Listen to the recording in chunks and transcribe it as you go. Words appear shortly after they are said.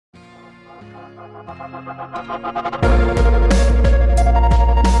Welcome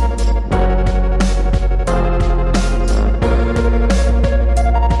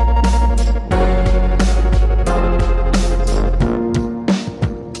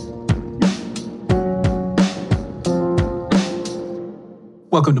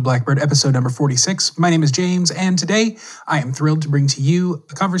to Blackbird, episode number 46. My name is James, and today I am thrilled to bring to you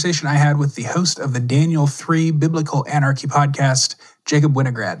a conversation I had with the host of the Daniel 3 Biblical Anarchy podcast, Jacob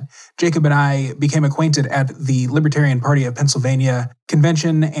Winograd. Jacob and I became acquainted at the Libertarian Party of Pennsylvania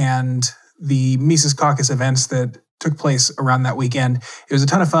convention and the Mises Caucus events that took place around that weekend. It was a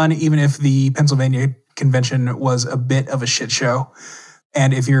ton of fun, even if the Pennsylvania convention was a bit of a shit show.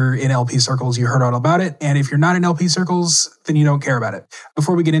 And if you're in LP circles, you heard all about it. And if you're not in LP circles, then you don't care about it.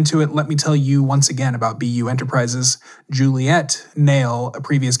 Before we get into it, let me tell you once again about BU Enterprises. Juliet Nail, a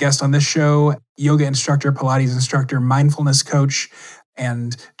previous guest on this show, yoga instructor, Pilates instructor, mindfulness coach,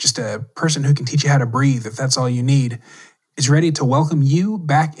 and just a person who can teach you how to breathe if that's all you need, is ready to welcome you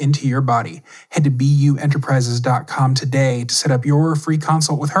back into your body. Head to buenterprises.com today to set up your free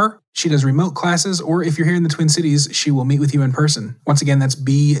consult with her. She does remote classes, or if you're here in the Twin Cities, she will meet with you in person. Once again, that's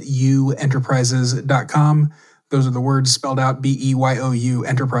buenterprises.com. Those are the words spelled out, BEYOU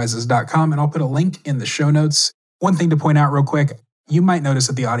enterprises.com, and I'll put a link in the show notes. One thing to point out real quick, you might notice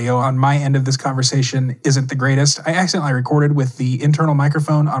that the audio on my end of this conversation isn't the greatest. I accidentally recorded with the internal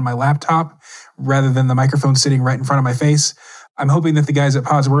microphone on my laptop rather than the microphone sitting right in front of my face. I'm hoping that the guys at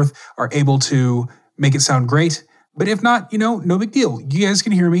Podsworth are able to make it sound great. But if not, no big deal. You guys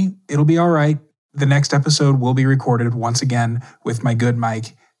can hear me. It'll be all right. The next episode will be recorded once again with my good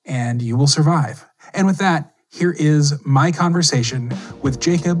mic, and you will survive. And with that, here is my conversation with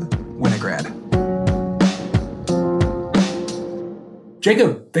Jacob Winograd.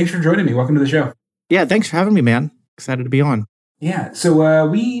 Jacob, thanks for joining me. Welcome to the show. Yeah, thanks for having me, man. Excited to be on. Yeah, so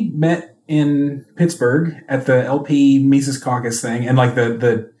we met in Pittsburgh at the LP Mises Caucus thing, and like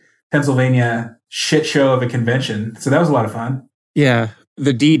the Pennsylvania shit show of a convention. So that was a lot of fun. Yeah,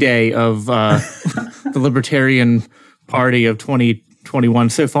 the D-Day of the Libertarian Party of 2021,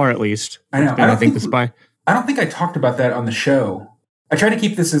 so far at least. I know. I don't think I talked about that on the show. I try to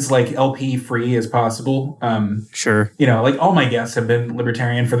keep this as like LP free as possible. Sure. Like all my guests have been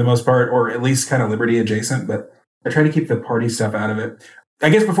libertarian for the most part, or at least kind of liberty adjacent, but I try to keep the party stuff out of it. I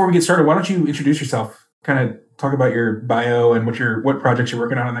guess before we get started, why don't you introduce yourself? Kind of talk about your bio and what projects you're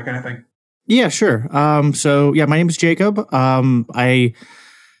working on and that kind of thing. Yeah, sure. My name is Jacob. I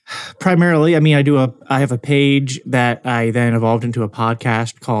have a page that I then evolved into a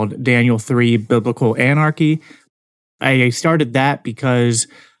podcast called Daniel 3 Biblical Anarchy. I started that because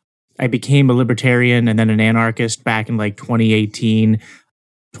I became a libertarian and then an anarchist back in like 2018,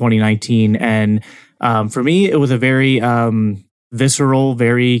 2019. And for me, it was a very visceral,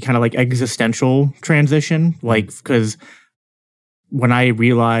 very kind of like existential transition, because when I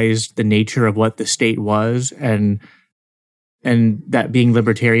realized the nature of what the state was and that being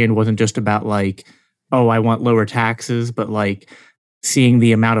libertarian wasn't just about like, oh, I want lower taxes, but like seeing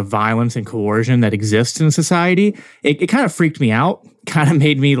the amount of violence and coercion that exists in society, it kind of freaked me out, kind of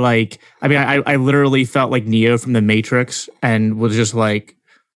made me like, I literally felt like Neo from the Matrix and was just like,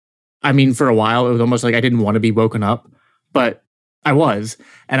 for a while, it was almost like I didn't want to be woken up, but I was.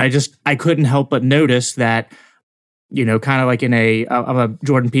 And I couldn't help but notice that, kind of like I'm a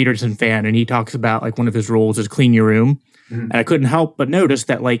Jordan Peterson fan, and he talks about like one of his rules is clean your room. Mm-hmm. And I couldn't help but notice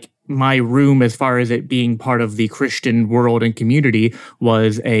that like my room, as far as it being part of the Christian world and community,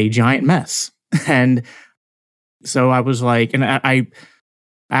 was a giant mess. And so I was like, and I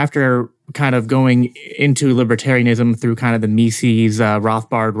after kind of going into libertarianism through kind of the Mises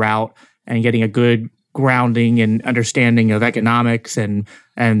Rothbard route and getting a good grounding and understanding of economics and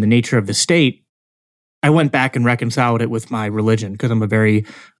the nature of the state, I went back and reconciled it with my religion because I'm a very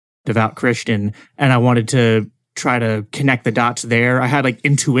devout Christian, and I wanted to try to connect the dots there. I had like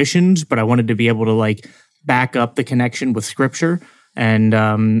intuitions, but I wanted to be able to like back up the connection with scripture, and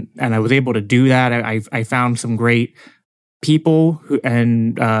I was able to do that. I found some great people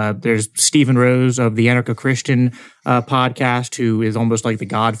there's Stephen Rose of the Anarcho-Christian podcast, who is almost like the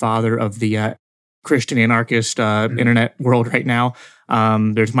godfather of the Christian anarchist internet world right now.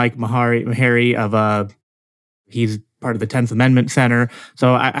 There's Mike Mahari of he's part of the 10th Amendment Center.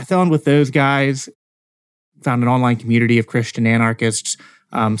 So I fell in with those guys, found an online community of Christian anarchists.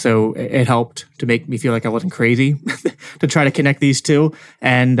 So it helped to make me feel like I wasn't crazy to try to connect these two.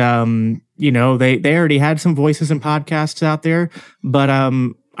 And, they already had some voices and podcasts out there, but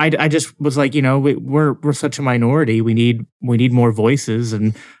I just was like, we're such a minority. We need more voices.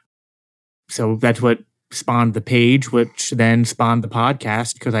 And so that's what spawned the page, which then spawned the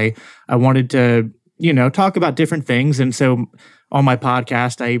podcast, because I wanted to, talk about different things. And so on my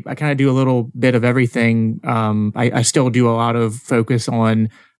podcast, I kind of do a little bit of everything. I still do a lot of focus on,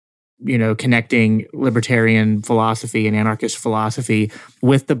 connecting libertarian philosophy and anarchist philosophy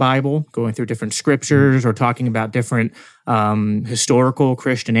with the Bible, going through different scriptures or talking about different historical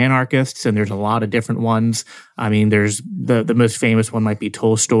Christian anarchists. And there's a lot of different ones. I mean, there's the most famous one might be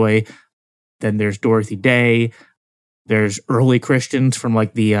Tolstoy. Then there's Dorothy Day. There's early Christians from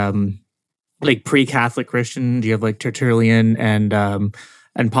like the pre-Catholic Christians. You have like Tertullian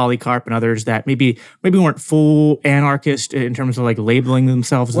and Polycarp and others that maybe weren't full anarchist in terms of like labeling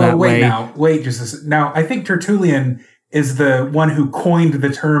themselves that way. Now, I think Tertullian is the one who coined the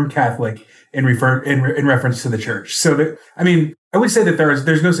term Catholic in reference to the church. So I would say that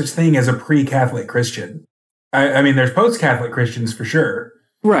there's no such thing as a pre-Catholic Christian. I mean, there's post-Catholic Christians for sure.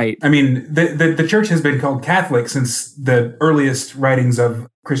 Right. I mean, the church has been called Catholic since the earliest writings of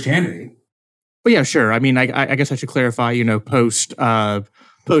Christianity. Well, yeah, sure. I mean, I guess I should clarify, post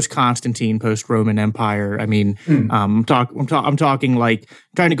Constantine, post Roman Empire. I mean, I'm talking like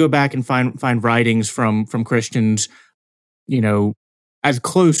trying to go back and find writings from Christians, as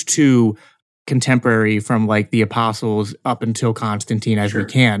close to contemporary from like the apostles up until Constantine as we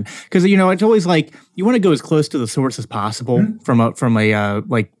can, because it's always like you want to go as close to the source as possible from a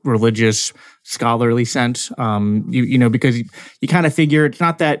like religious scholarly sense. Because you kind of figure it's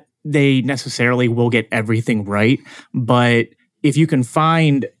not that they necessarily will get everything right, but if you can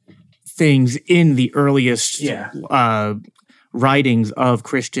find things in the earliest writings of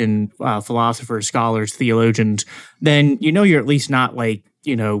Christian philosophers, scholars, theologians, then you're at least not like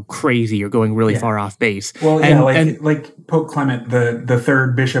crazy or going really far off base. Well, like Pope Clement, the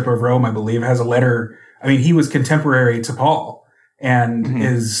third bishop of Rome, I believe, has a letter. I mean, he was contemporary to Paul and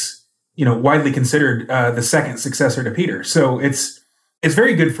is widely considered the second successor to Peter. So it's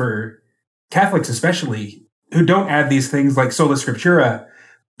very good for Catholics, especially, who don't add these things like sola scriptura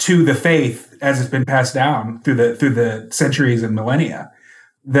to the faith as it's been passed down through the centuries and millennia,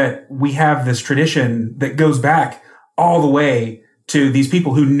 that we have this tradition that goes back all the way to these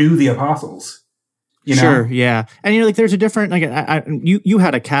people who knew the apostles. Sure, yeah. And like there's a different, like you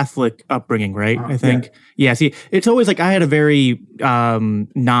had a Catholic upbringing, right? I think. Yeah, see, it's always like I had a very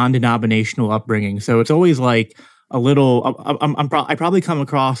non-denominational upbringing. So it's always like a little, I probably come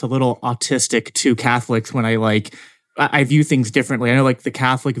across a little autistic to Catholics when I view things differently. I know like the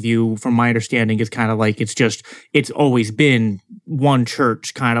Catholic view, from my understanding, is kind of like it's always been one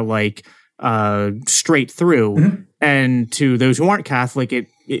church, kind of like straight through. Mm-hmm. And to those who aren't Catholic,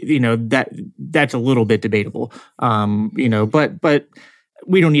 that's a little bit debatable. But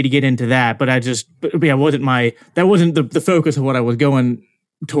we don't need to get into that. But that wasn't the focus of what I was going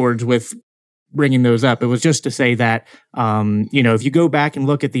towards with bringing those up. It was just to say that, if you go back and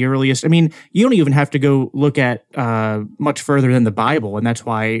look at the earliest, I mean, you don't even have to go look at much further than the Bible. And that's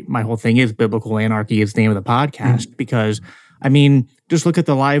why my whole thing is Biblical Anarchy is the name of the podcast, because, I mean, just look at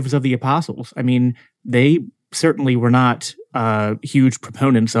the lives of the apostles. I mean, they certainly were not huge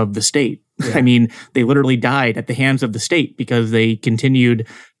proponents of the state. Yeah. I mean, they literally died at the hands of the state because they continued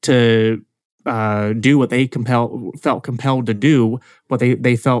to do what they felt compelled to do, what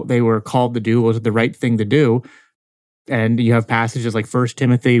they felt they were called to do was the right thing to do. And you have passages like 1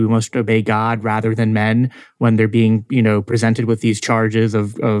 Timothy, we must obey God rather than men, when they're being, presented with these charges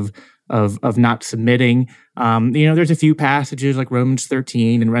of not submitting. There's a few passages like Romans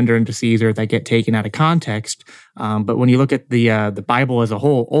 13 and render unto Caesar that get taken out of context. But when you look at the Bible as a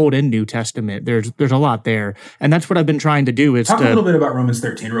whole, Old and New Testament, there's a lot there. And that's what I've been trying to do. Talk a little bit about Romans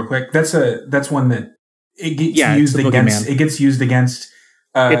 13 real quick. That's one that it gets used against. It gets used against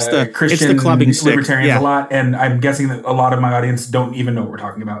Christian libertarians a lot, and I'm guessing that a lot of my audience don't even know what we're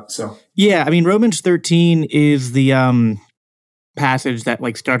talking about. So yeah, I mean, Romans 13 is the passage that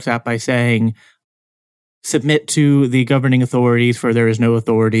like starts out by saying, submit to the governing authorities, for there is no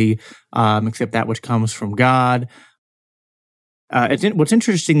authority except that which comes from God. What's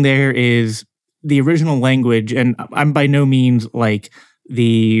interesting there is the original language, and I'm by no means like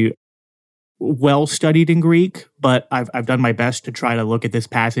the well-studied in Greek, but I've done my best to try to look at this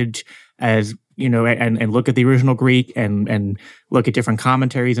passage as, and look at the original Greek and look at different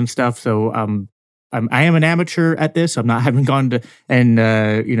commentaries and stuff. So I am an amateur at this. Haven't gone to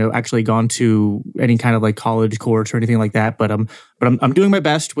actually gone to any kind of like college course or anything like that. But I'm doing my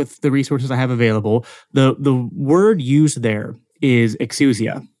best with the resources I have available. The word used there is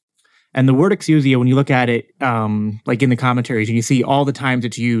exousia, and the word exousia, when you look at it, like in the commentaries, and you see all the times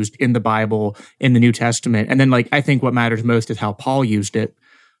it's used in the Bible, in the New Testament, and then like I think what matters most is how Paul used it.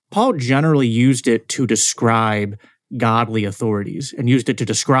 Paul generally used it to describe godly authorities and used it to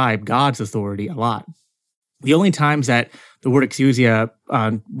describe God's authority a lot. The only times that the word exousia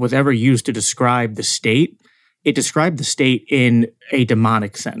was ever used to describe the state, it described the state in a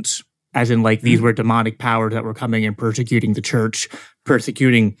demonic sense, as in like these were demonic powers that were coming and persecuting the church,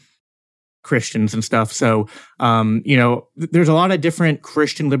 persecuting Christians and stuff. So, there's a lot of different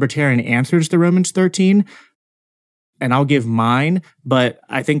Christian libertarian answers to Romans 13, and I'll give mine, but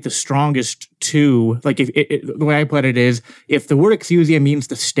I think the strongest two, like the way I put it is, if the word exousia means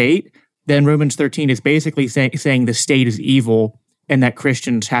the state, then Romans 13 is basically saying the state is evil and that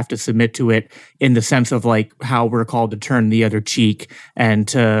Christians have to submit to it in the sense of like how we're called to turn the other cheek and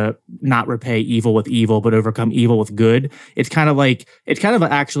to not repay evil with evil, but overcome evil with good. It's kind of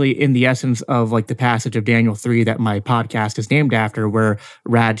actually in the essence of like the passage of Daniel 3 that my podcast is named after, where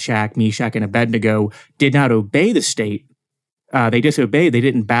Radshak, Meshach, and Abednego did not obey the state. They disobeyed. They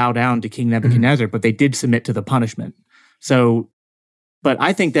didn't bow down to King Nebuchadnezzar, but they did submit to the punishment. So, but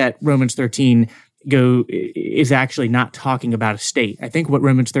I think that Romans 13 is actually not talking about a state. I think what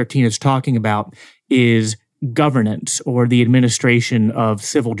Romans 13 is talking about is governance or the administration of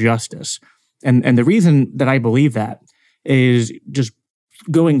civil justice. And the reason that I believe that is just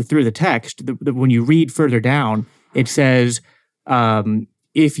going through the text. When you read further down, it says,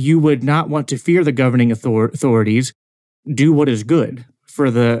 if you would not want to fear the governing authorities, do what is good. For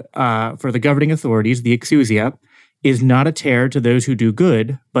the governing authorities, the exousia, is not a terror to those who do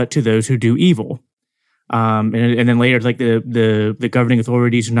good, but to those who do evil. And then later, it's like the governing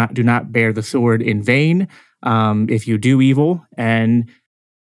authorities do not bear the sword in vain if you do evil. And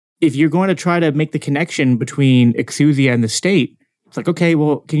if you're going to try to make the connection between exousia and the state, it's like, okay,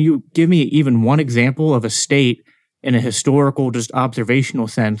 well, can you give me even one example of a state in a historical, just observational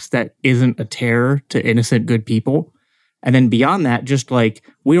sense that isn't a terror to innocent, good people? And then beyond that, just like,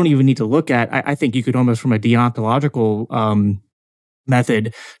 we don't even need to look at, I think you could almost from a deontological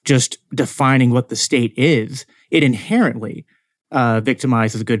method, just defining what the state is. It inherently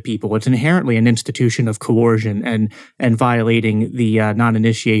victimizes good people. It's inherently an institution of coercion and violating the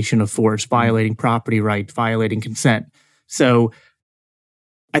non-initiation of force, violating property rights, violating consent. So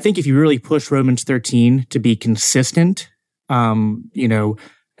I think if you really push Romans 13 to be consistent,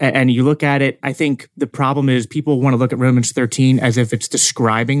 and you look at it, I think the problem is people want to look at Romans 13 as if it's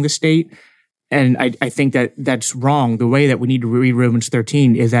describing the state. And I think that that's wrong. The way that we need to read Romans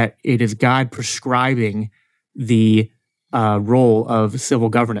 13 is that it is God prescribing the role of civil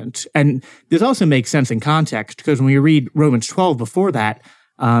governance. And this also makes sense in context, because when you read Romans 12 before that,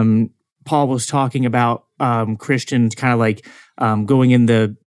 Paul was talking about Christians kind of like going in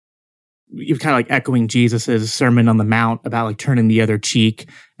the, you're kind of like echoing Jesus's Sermon on the Mount about like turning the other cheek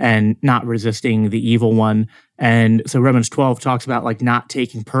and not resisting the evil one. And so Romans 12 talks about like not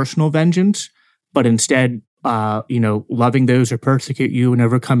taking personal vengeance, but instead, loving those who persecute you and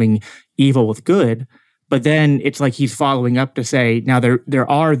overcoming evil with good. But then it's like he's following up to say, now there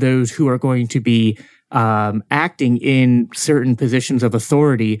are those who are going to be acting in certain positions of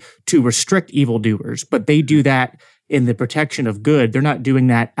authority to restrict evildoers, but they do that in the protection of good. They're not doing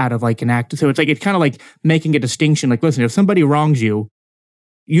that out of like an act. So it's kind of like making a distinction. Like, listen, if somebody wrongs you,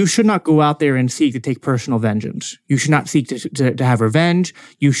 you should not go out there and seek to take personal vengeance. You should not seek to have revenge.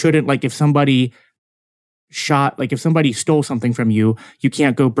 You shouldn't, like, if somebody stole something from you, you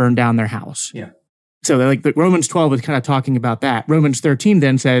can't go burn down their house. Yeah. So like the Romans 12 is kind of talking about that. Romans 13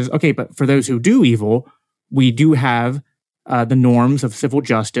 then says, okay, but for those who do evil, we do have the norms of civil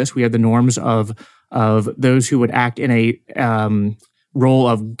justice. We have the norms of those who would act in a role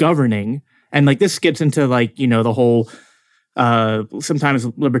of governing. And like this gets into like, the whole, sometimes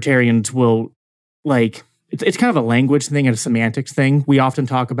libertarians will like, it's kind of a language thing and a semantics thing. We often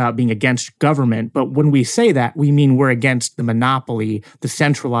talk about being against government, but when we say that, we mean we're against the monopoly, the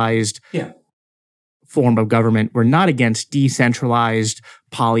centralized form of government. We're not against decentralized,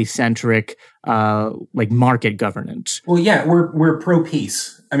 polycentric, like market governance. Well, yeah, we're pro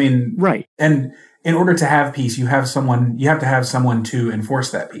peace. I mean, right. And in order to have peace, you have to have someone to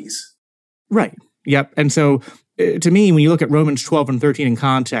enforce that peace. Right. Yep. And so to me, when you look at Romans 12 and 13 in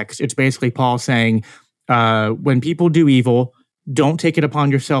context, it's basically Paul saying, when people do evil, don't take it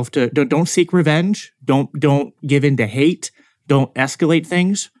upon yourself don't seek revenge. Don't give in to hate. Don't escalate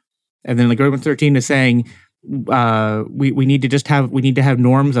things. And then like Romans 13 is saying, we need to have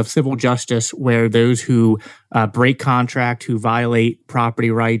norms of civil justice where those who break contract, who violate property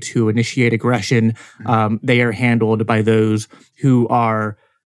rights, who initiate aggression, they are handled by those who are,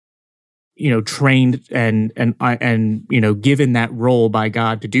 trained and given that role by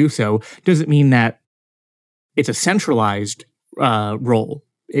God to do so. Doesn't mean that it's a centralized role.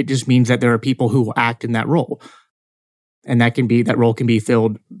 It just means that there are people who will act in that role. And that role can be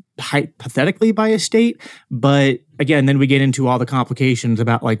filled hypothetically by a state. But again, then we get into all the complications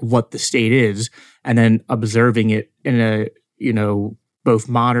about like what the state is, and then observing it in a, both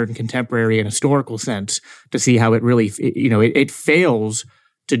modern, contemporary, and historical sense to see how it really, it fails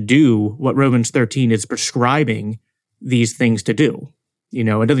to do what Romans 13 is prescribing these things to do. It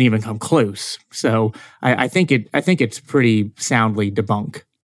doesn't even come close. So I think it's pretty soundly debunked.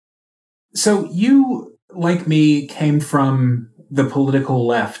 So you, like me, came from the political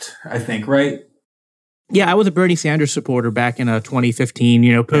left, I think, right? Yeah, I was a Bernie Sanders supporter back in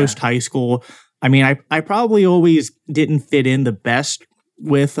 2015, post high school. I mean, I probably always didn't fit in the best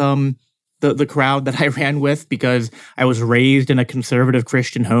with the crowd that I ran with, because I was raised in a conservative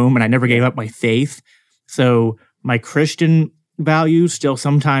Christian home and I never gave up my faith. So my Christian values still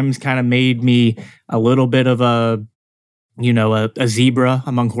sometimes kind of made me a little bit of a zebra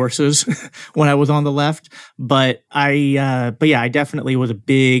among horses when I was on the left. But I definitely was a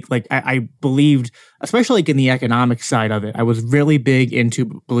big, I believed, especially like in the economic side of it, I was really big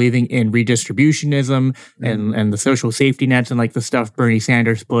into believing in redistributionism and the social safety nets and like the stuff Bernie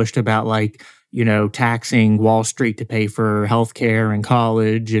Sanders pushed about taxing Wall Street to pay for healthcare and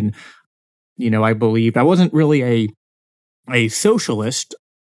college. And, I believed I wasn't really a socialist.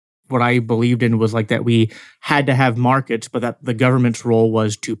 What I believed in was like that we had to have markets, but that the government's role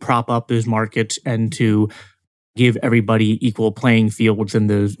was to prop up those markets and to give everybody equal playing fields in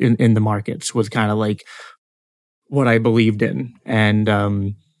those in the markets, was kind of like what I believed in. And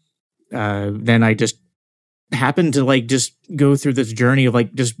then I just happened to just go through this journey of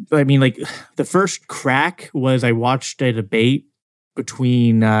the first crack was I watched a debate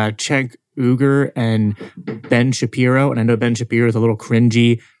between Cenk Uygur and Ben Shapiro. And I know Ben Shapiro is a little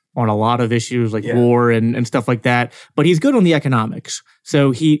cringy on a lot of issues like war and stuff like that, but he's good on the economics.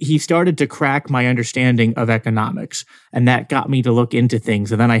 So he started to crack my understanding of economics, and that got me to look into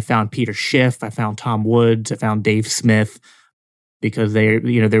things. And then I found Peter Schiff, I found Tom Woods, I found Dave Smith, because there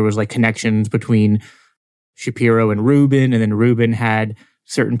was like connections between Shapiro and Rubin, and then Rubin had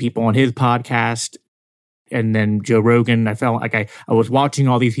certain people on his podcast. And then Joe Rogan, I felt like I was watching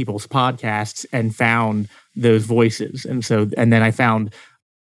all these people's podcasts and found those voices. And then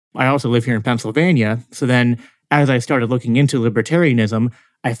I also live here in Pennsylvania. So then as I started looking into libertarianism,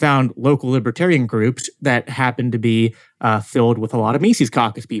 I found local libertarian groups that happened to be filled with a lot of Mises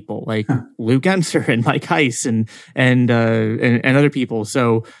Caucus people, like Luke Enser and Mike Heiss and other people.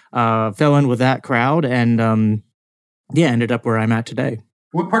 So fell in with that crowd and ended up where I'm at today.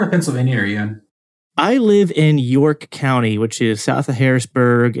 What part of Pennsylvania are you in? I live in York County, which is south of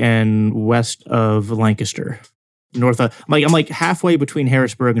Harrisburg and west of Lancaster. I'm like halfway between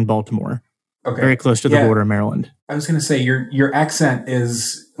Harrisburg and Baltimore. Okay. Very close to the border of Maryland. I was going to say your accent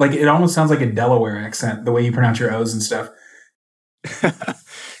is like, it almost sounds like a Delaware accent, the way you pronounce your O's and stuff.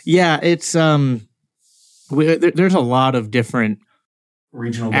 Yeah, it's there's a lot of different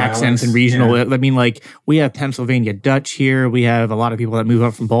regional accents and regional. Yeah. I mean, like we have Pennsylvania Dutch here. We have a lot of people that move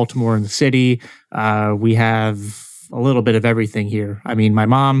up from Baltimore in the city. We have a little bit of everything here. I mean, my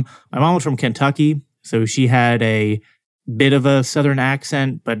mom was from Kentucky, so she had a bit of a Southern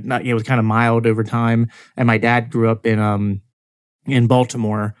accent, but not, it was kind of mild over time. And my dad grew up in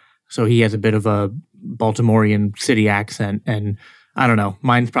Baltimore, so he has a bit of a Baltimorean city accent. And I don't know,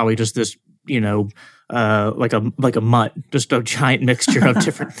 mine's probably just this, like a mutt, just a giant mixture of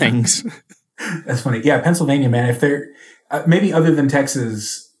different things. That's funny. Yeah, Pennsylvania, man. If they're maybe other than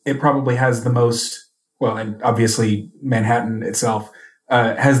Texas, it probably has the most. Well, and obviously Manhattan itself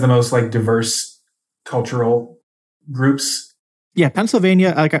has the most like diverse cultural groups. Yeah,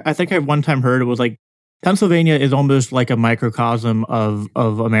 Pennsylvania. Like I think I one time heard it was like Pennsylvania is almost like a microcosm of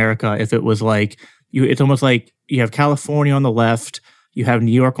America. If it was like it's almost like you have California on the left, you have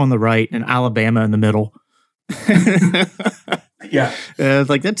New York on the right, and Alabama in the middle. Yeah, it's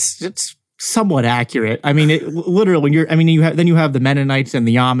like that's somewhat accurate. I mean, literally, you have the Mennonites and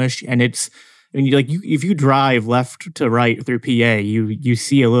the Amish, and if you drive left to right through PA, you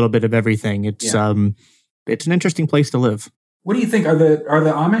see a little bit of everything. It's an interesting place to live. What do you think? Are the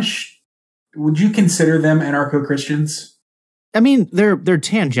Amish? Would you consider them anarcho-Christians? I mean, they're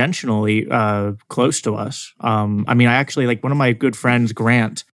tangentially close to us. I mean, I actually like one of my good friends,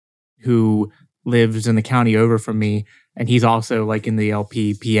 Grant, who lives in the county over from me, and he's also like in the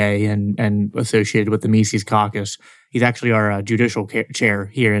LPPA and associated with the Mises Caucus. He's actually our judicial chair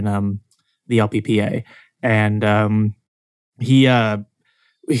here in the LPPA, and he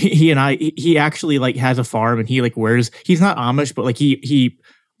actually like has a farm, and he like he's not Amish, but like he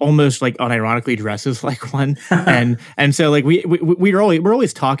almost like unironically dresses like one. And so like we're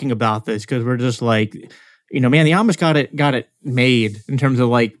always talking about this because we're just like, man, the Amish got it made in terms of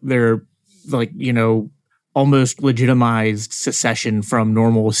like their like, almost legitimized secession from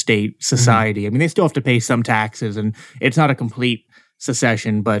normal state society. I mean, they still have to pay some taxes, and it's not a complete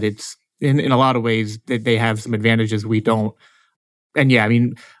secession, but it's in a lot of ways that they have some advantages we don't. And yeah, I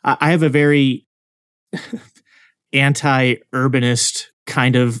mean, I have a very anti-urbanist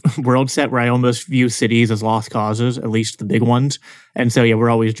kind of world set where I almost view cities as lost causes, at least the big ones. And so, yeah, we're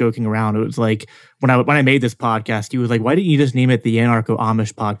always joking around. It was like when I made this podcast, he was like, why didn't you just name it the Anarcho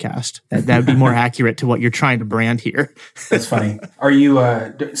Amish Podcast? That would be more accurate to what you're trying to brand here. That's funny. Are you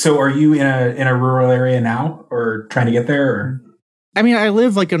in a rural area now, or trying to get there? Or? I mean, I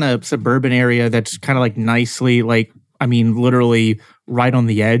live like in a suburban area that's kind of like nicely, like, I mean, literally right on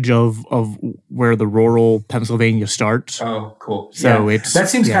the edge of where the rural Pennsylvania starts. Oh, cool. So that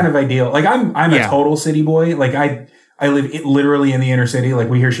seems kind of ideal. Like I'm a total city boy. Like I live literally in the inner city. Like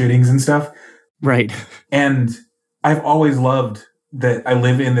we hear shootings and stuff. Right. And I've always loved that I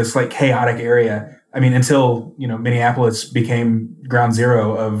live in this like chaotic area. I mean, until, Minneapolis became ground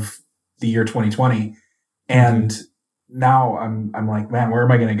zero of the year 2020. And now I'm like, man, where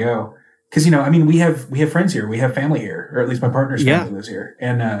am I going to go? Because, I mean, we have friends here. We have family here, or at least my partner's family lives here.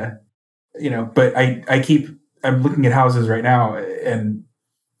 And, but I'm looking at houses right now and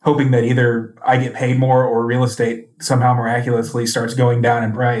hoping that either I get paid more or real estate somehow miraculously starts going down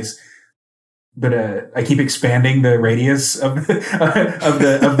in price. But I keep expanding the radius of the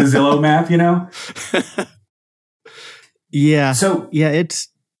Zillow map, Yeah. So yeah,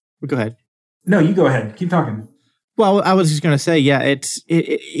 go ahead. No, you go ahead. Keep talking. Well, I was just going to say, yeah,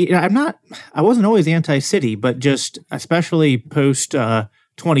 I wasn't always anti-city, but just especially post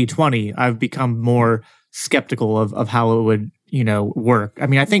 2020, I've become more skeptical of how it would, work. I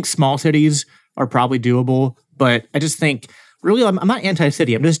mean, I think small cities are probably doable, but I just think really I'm not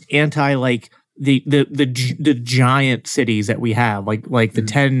anti-city. I'm just anti like the giant cities that we have, like the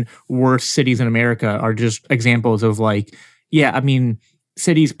 10 worst cities in America are just examples of like, yeah, I mean,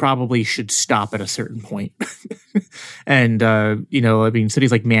 cities probably should stop at a certain point. And, I mean,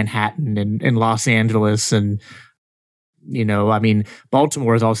 cities like Manhattan and Los Angeles and, I mean,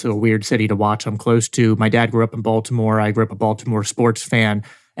 Baltimore is also a weird city to watch. I'm close to. My dad grew up in Baltimore. I grew up a Baltimore sports fan.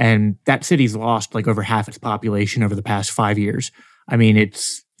 And that city's lost like over half its population over the past 5 years. I mean, it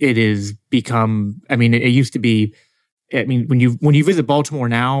has become, I mean, it used to be, I mean, when you visit Baltimore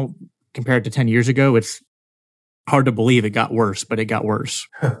now compared to 10 years ago, it's hard to believe it got worse, but it got worse.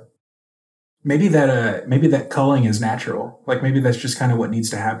 Maybe that culling is natural. Like maybe that's just kind of what needs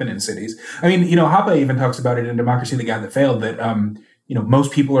to happen in cities. I mean, Hoppe even talks about it in Democracy, the Guy That Failed, that,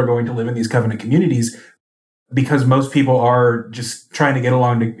 most people are going to live in these covenant communities because most people are just trying to get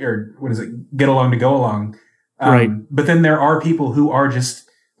along get along to go along. Right. But then there are people who are just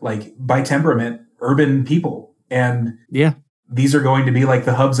like by temperament, urban people. And yeah, these are going to be like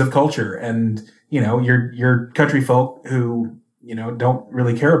the hubs of culture. And, your country folk who, don't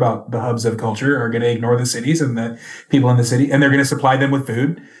really care about the hubs of culture are going to ignore the cities and the people in the city, and they're going to supply them with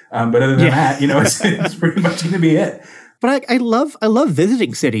food. But other than that, it's pretty much going to be it. But I love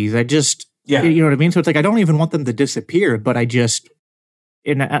visiting cities. I just, you know what I mean? So it's like, I don't even want them to disappear, but I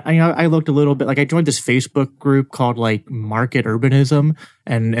looked a little bit, like I joined this Facebook group called like Market Urbanism.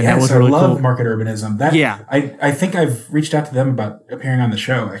 And that was really cool. I love Market Urbanism. I think I've reached out to them about appearing on the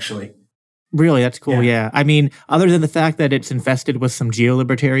show, actually. Really? That's cool. Yeah. I mean, other than the fact that it's infested with some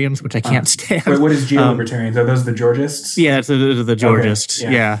geolibertarians, which I can't stand. Wait, what is geolibertarians? Are those the Georgists? Yeah, those are the Georgists.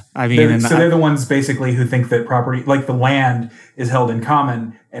 Okay. Yeah. I mean, they're the ones basically who think that property, like the land is held in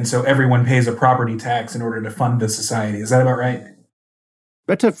common. And so everyone pays a property tax in order to fund the society. Is that about right?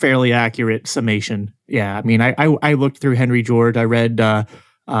 That's a fairly accurate summation. Yeah. I mean, I looked through Henry George. I read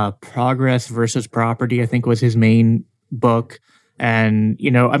Progress versus Property, I think was his main book. And,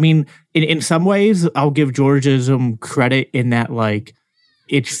 I mean, in some ways, I'll give Georgism credit in that, like,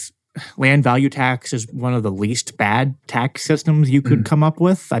 it's land value tax is one of the least bad tax systems you could come up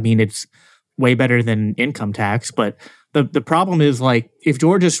with. I mean, it's way better than income tax. But the problem is, like, if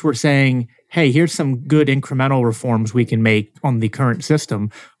Georgists were saying, hey, here's some good incremental reforms we can make on the current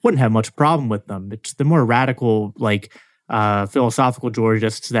system, wouldn't have much problem with them. It's the more radical, like, philosophical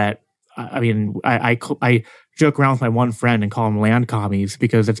Georgists that, I mean, I joke around with my one friend and call them land commies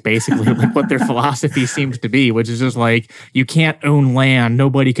because it's basically like what their philosophy seems to be, which is just like, you can't own land.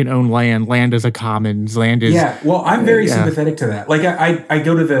 Nobody can own land. Land is a commons. Land is. Yeah. Well, I'm very sympathetic to that. Like I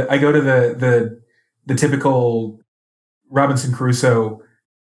go to the typical Robinson Crusoe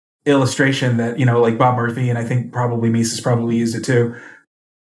illustration that, like Bob Murphy, and I think probably Mises probably used it too,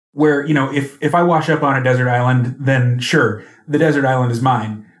 where, if I wash up on a desert island, then sure, the desert island is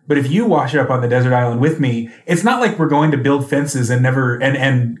mine. But if you wash up on the desert island with me, it's not like we're going to build fences and never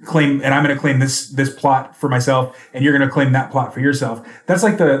and claim, and I'm going to claim this plot for myself, and you're going to claim that plot for yourself. That's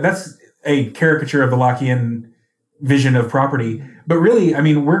a caricature of the Lockean vision of property. But really, I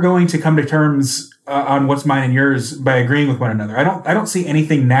mean, we're going to come to terms on what's mine and yours by agreeing with one another. I don't see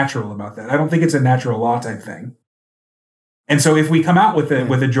anything natural about that. I don't think it's a natural law type thing. And so if we come out with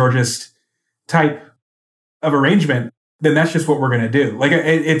a Georgist type of arrangement, then that's just what we're going to do. Like,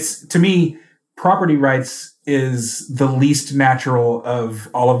 it's, to me, property rights is the least natural of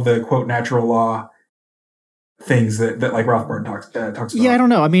all of the quote natural law things that like Rothbard talks about. Yeah, I don't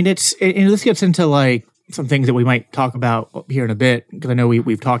know. I mean, this gets into like some things that we might talk about here in a bit, because I know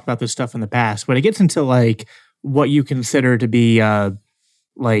we've talked about this stuff in the past, but it gets into like what you consider to be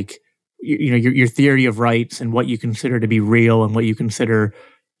like, your theory of rights, and what you consider to be real and what you consider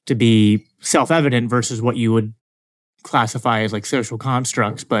to be self-evident versus what you would classify as like social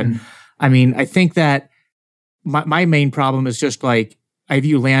constructs. But I mean, I think that my main problem is just like, I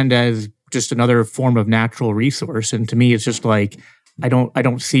view land as just another form of natural resource. And to me, it's just like, I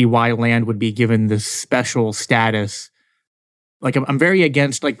don't see why land would be given this special status. Like, I'm very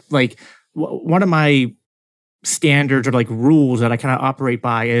against like one of my standards or like rules that I kind of operate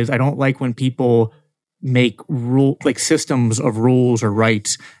by is I don't like when people make systems of rules or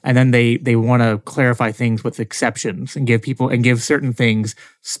rights, and then they want to clarify things with exceptions and give certain things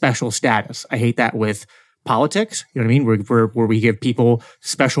special status. I hate that with politics. You know what I mean? Where we give people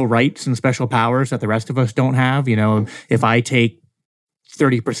special rights and special powers that the rest of us don't have. If I take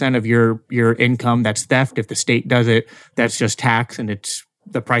 30% of your income, that's theft. If the state does it, that's just tax, and it's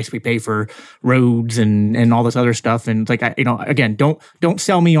the price we pay for roads and all this other stuff. And it's like, again, don't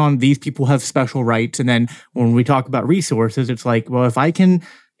sell me on these people have special rights. And then when we talk about resources, it's like, well, if I can,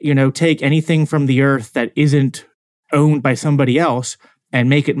 take anything from the earth that isn't owned by somebody else and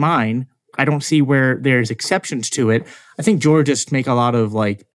make it mine, I don't see where there's exceptions to it. I think Georgists make a lot of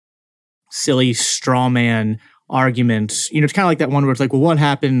like silly straw man arguments. It's kind of like that one where it's like, well, what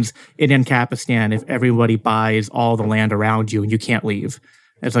happens in Ancapistan if everybody buys all the land around you and you can't leave?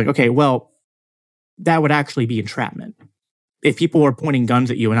 It's like, okay, well, that would actually be entrapment. If people are pointing guns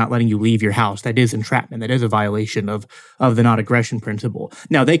at you and not letting you leave your house, that is entrapment. That is a violation of the non-aggression principle.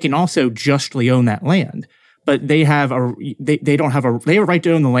 Now, they can also justly own that land, but they have a right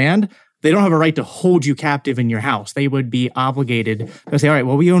to own the land. They don't have a right to hold you captive in your house. They would be obligated to say, all right,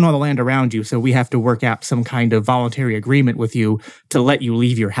 well, we own all the land around you, so we have to work out some kind of voluntary agreement with you to let you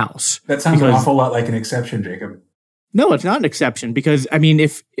leave your house. That sounds an awful lot like an exception, Jacob. No, it's not an exception, because, I mean,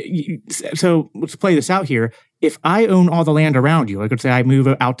 so let's play this out here. If I own all the land around you, I could say I move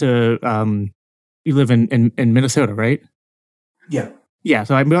out to, you live in Minnesota, right? Yeah. Yeah,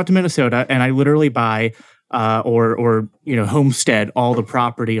 so I move out to Minnesota, and I literally buy or homestead all the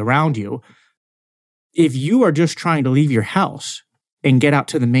property around you. If you are just trying to leave your house and get out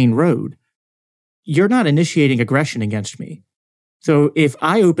to the main road, you're not initiating aggression against me. So if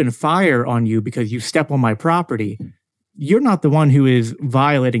I open fire on you because you step on my property, you're not the one who is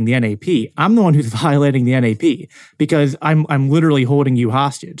violating the NAP. I'm the one who's violating the NAP because I'm literally holding you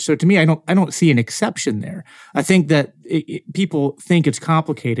hostage. So to me, I don't see an exception there. I think that people think it's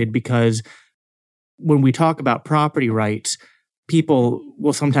complicated because when we talk about property rights, people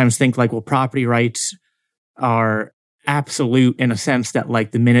will sometimes think like, well, property rights are absolute in a sense that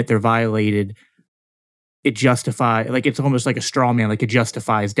like the minute they're violated, it justifies, like it's almost like a straw man, like it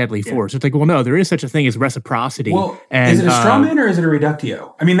justifies deadly force. It's like, well, no, there is such a thing as reciprocity. Well, is it a straw man or is it a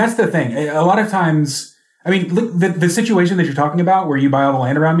reductio? I mean, that's the thing. A lot of times, I mean, look, the situation that you're talking about where you buy all the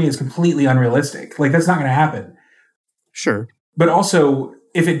land around me is completely unrealistic. Like, that's not going to happen. Sure. But also,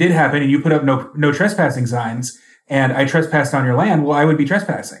 if it did happen and you put up no trespassing signs and I trespassed on your land, well, I would be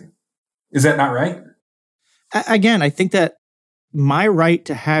trespassing. Is that not right? Again, I think that my right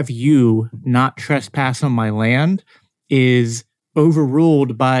to have you not trespass on my land is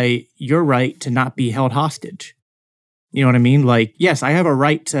overruled by your right to not be held hostage. You know what I mean? Like, yes, I have a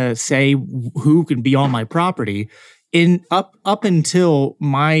right to say who can be on my property. Up until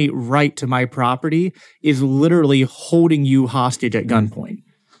my right to my property is literally holding you hostage at gunpoint.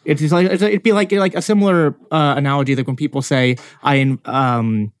 It'd be like a similar analogy that when people say,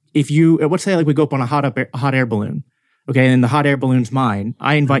 let's say like we go up on a hot air balloon, okay, and the hot air balloon's mine.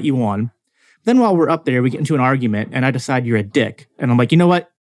 I invite you on. Then while we're up there, we get into an argument, and I decide you're a dick, and I'm like, you know what?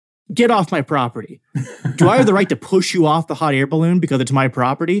 Get off my property. Do I have the right to push you off the hot air balloon because it's my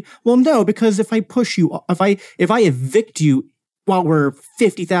property? Well, no, because if I push you, if I evict you while we're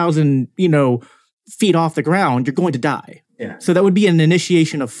 50,000, feet off the ground, you're going to die. Yeah. So that would be an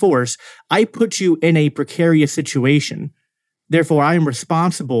initiation of force. I put you in a precarious situation. Therefore, I am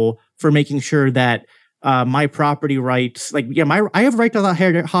responsible for making sure that my property rights, I have a right to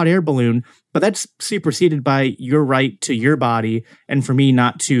that hot air balloon, but that's superseded by your right to your body and for me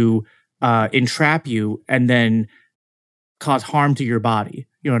not to entrap you and then cause harm to your body.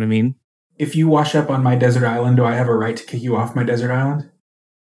 You know what I mean? If you wash up on my desert island, do I have a right to kick you off my desert island?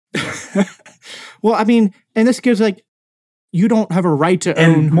 Well, I mean, and this gives you don't have a right to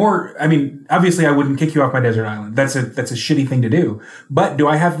own more. I mean, obviously, I wouldn't kick you off my desert island. That's a shitty thing to do. But do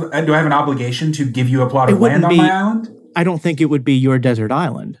I have an obligation to give you a plot of land on my island? I don't think it would be your desert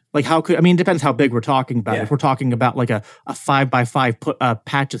island. It depends how big we're talking about. Yeah. If we're talking about like a 5x5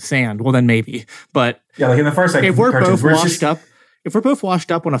 patch of sand, well then maybe. But yeah, like in the first if we're both washed up. If we're both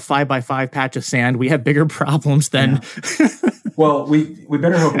washed up on a 5x5 patch of sand, we have bigger problems than. Yeah. Well, we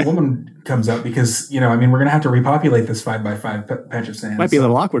better hope a woman comes up because we're going to have to repopulate this 5x5 patch of sand. Might be a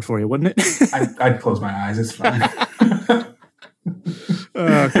little awkward for you, wouldn't it? I'd close my eyes. It's fine.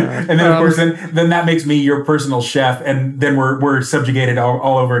 Oh, God. And then, of course, then that makes me your personal chef, and then we're subjugated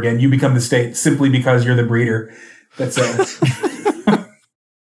all over again. You become the state simply because you're the breeder. That's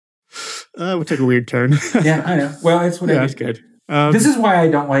we took a weird turn. Yeah, I know. Well, it's what I do. That's good. This is why I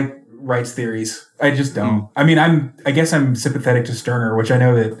don't like rights theories. I just don't. I mean, I guess I'm sympathetic to Stirner, which I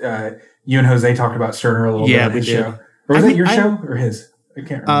know that you and Jose talked about Stirner a little bit on his show. Or was it your show or his? I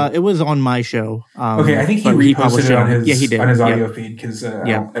can't remember. It was on my show. Okay, I think he reposted it on his he did. On his audio feed because I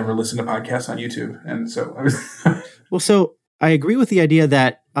don't ever listen to podcasts on YouTube, and so I was. Well, so I agree with the idea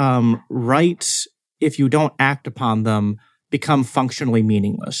that rights, if you don't act upon them, become functionally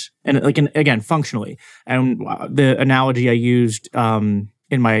meaningless, and again, functionally. And the analogy I used in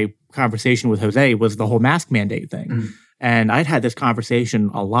my conversation with Jose was the whole mask mandate thing. Mm. And I'd had this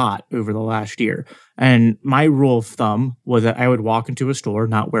conversation a lot over the last year. And my rule of thumb was that I would walk into a store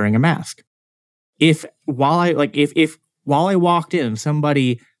not wearing a mask. If while I walked in,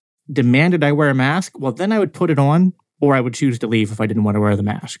 somebody demanded I wear a mask, well, then I would put it on, or I would choose to leave if I didn't want to wear the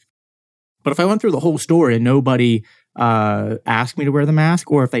mask. But if I went through the whole store and nobody asked me to wear the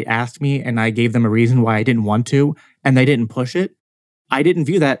mask, or if they asked me and I gave them a reason why I didn't want to, and they didn't push it, I didn't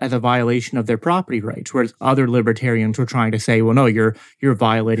view that as a violation of their property rights, whereas other libertarians were trying to say, well, no, you're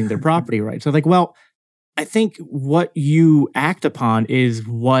violating their property rights. So I think what you act upon is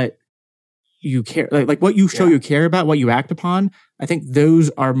what you care, like what you show you care about, what you act upon. I think those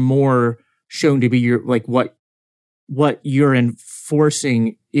are more shown to be your, what you're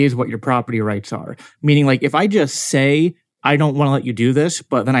enforcing is what your property rights are. Meaning, if I just say, I don't want to let you do this,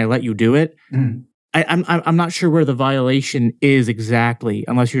 but then I let you do it, I'm not sure where the violation is exactly,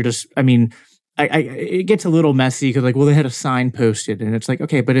 unless you're just, it gets a little messy because they had a sign posted and it's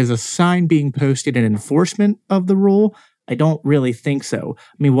okay, but is a sign being posted an enforcement of the rule? I don't really think so.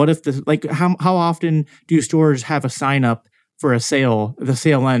 What if how often do stores have a sign up for a sale, the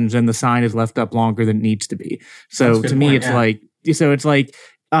sale ends and the sign is left up longer than it needs to be? So to me, there's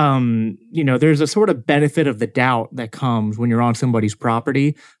a sort of benefit of the doubt that comes when you're on somebody's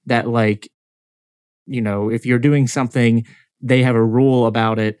property that if you're doing something, they have a rule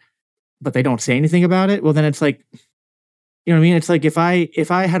about it, but they don't say anything about it. Well, then it's you know what I mean? It's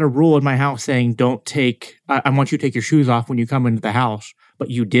if I had a rule in my house saying, I want you to take your shoes off when you come into the house, but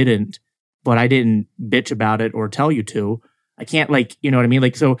you didn't, but I didn't bitch about it or tell you to. I can't you know what I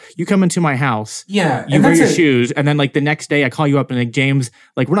mean? So you come into my house, you wear your shoes, and then the next day I call you up and James,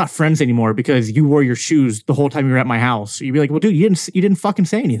 we're not friends anymore because you wore your shoes the whole time you were at my house. So you'd be well, dude, you didn't fucking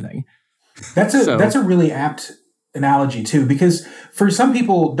say anything. That's a really apt analogy too, because for some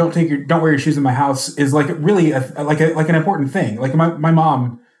people, don't wear your shoes in my house is really an important thing. My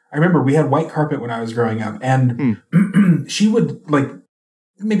mom, I remember we had white carpet when I was growing up, and she would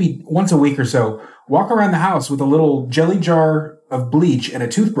maybe once a week or so walk around the house with a little jelly jar of bleach and a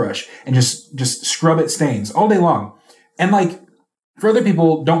toothbrush and just scrub at stains all day long. And for other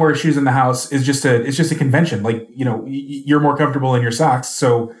people, don't wear shoes in the house is just a convention. You're more comfortable in your socks,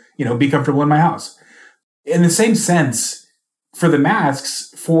 so be comfortable in my house. In the same sense, for the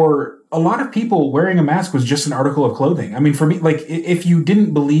masks, for a lot of people, wearing a mask was just an article of clothing. For me, if you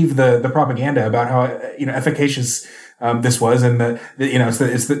didn't believe the propaganda about how efficacious this was, and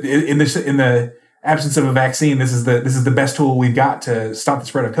in the absence of a vaccine, this is the best tool we've got to stop the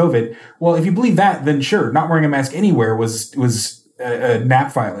spread of COVID. Well, if you believe that, then sure, not wearing a mask anywhere was a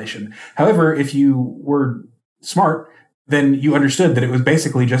NAP violation. However, if you were smart, then you understood that it was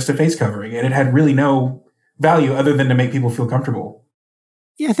basically just a face covering, and it had really no value other than to make people feel comfortable.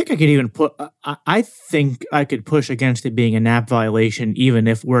 Yeah, I think I could even I think I could push against it being a NAP violation, even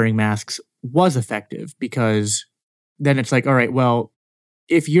if wearing masks was effective, because then it's like, all right, well,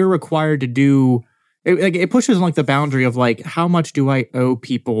 if you're required to do it pushes like the boundary of like, how much do I owe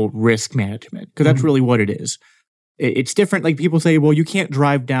people risk management? Because that's really what it is. It's different. Like people say, well, you can't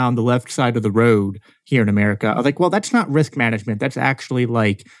drive down the left side of the road here in America. I was like, well, that's not risk management. That's actually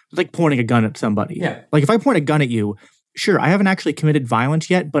like pointing a gun at somebody. Yeah. Like if I point a gun at you, sure, I haven't actually committed violence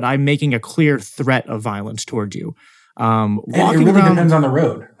yet, but I'm making a clear threat of violence towards you. And it really depends on the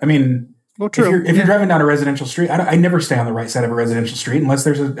road. I mean, well, true. If you're driving down a residential street, I never stay on the right side of a residential street unless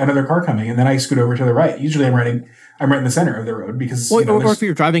there's another car coming, and then I scoot over to the right. Usually, I'm right in the center of the road because. Well, or if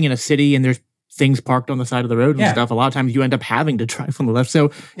you're driving in a city and there's things parked on the side of the road and stuff, a lot of times you end up having to drive on the left.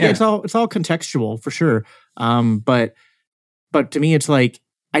 So it's all contextual for sure. But to me, it's like,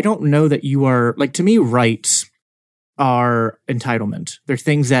 I don't know that you are like, to me, rights are entitlement. They're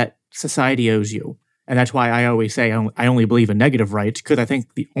things that society owes you. And that's why I always say I only believe in negative rights, because I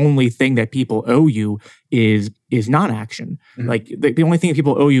think the only thing that people owe you is non-action. Mm-hmm. Like the only thing that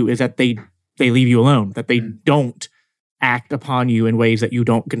people owe you is that they leave you alone, that they don't act upon you in ways that you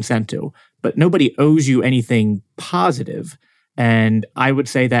don't consent to. But nobody owes you anything positive. And I would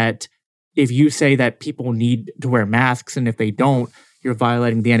say that if you say that people need to wear masks, and if they don't, you're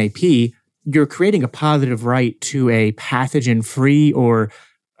violating the NAP, you're creating a positive right to a pathogen-free or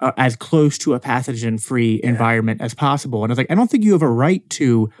as close to a pathogen-free environment as possible. And I was like, I don't think you have a right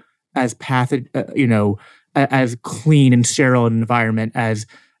to as clean and sterile an environment as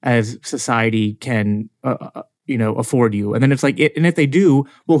society can, afford you. And then it's like, and if they do,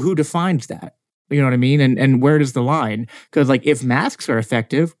 well, who defines that? You know what I mean? And where does the line? Because like, if masks are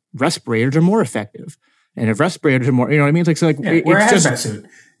effective, respirators are more effective. And if respirators are more, you know what I mean? It's like, wear a hazmat suit.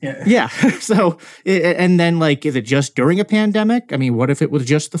 Yeah. So, and then like, is it just during a pandemic? I mean, what if it was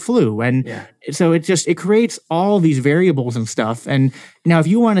just the flu? And so it creates all these variables and stuff. And now if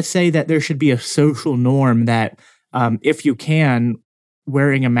you want to say that there should be a social norm that, if you can,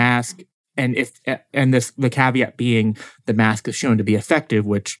 wearing a mask, and the caveat being the mask is shown to be effective,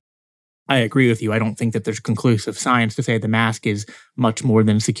 which I agree with you. I don't think that there's conclusive science to say the mask is much more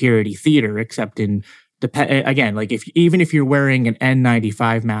than security theater, except in again, like even if you're wearing an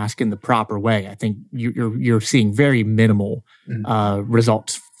N95 mask in the proper way, I think you're seeing very minimal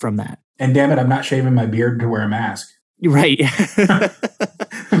results from that. And damn it, I'm not shaving my beard to wear a mask. Right.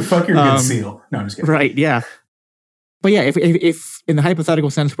 Fuck your good seal. No, I'm just kidding. Right. Yeah. But yeah, if in the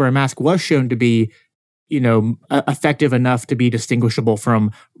hypothetical sense where a mask was shown to be, effective enough to be distinguishable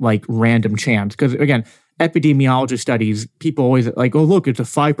from like random chance, because again, epidemiology studies, people always like, oh look, it's a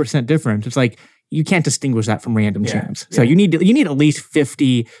 5% difference. It's like, you can't distinguish that from random chance. So you need at least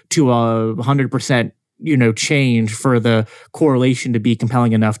 50 to 100%, change for the correlation to be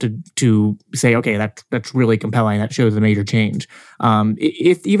compelling enough to say, okay, that's really compelling. That shows a major change.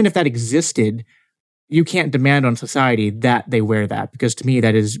 Even if that existed, you can't demand on society that they wear that, because to me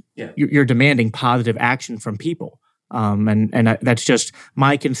that is you're demanding positive action from people. And that's just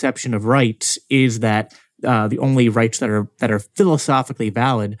my conception of rights, is that the only rights that are philosophically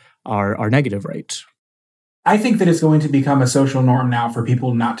valid are negative rights. I think that it's going to become a social norm now for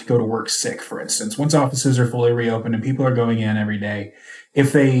people not to go to work sick, for instance. Once offices are fully reopened and people are going in every day,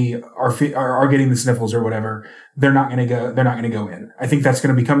 if they are getting the sniffles or whatever, they're not going to go in. I think that's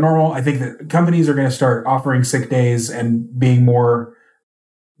going to become normal. I think that companies are going to start offering sick days and being more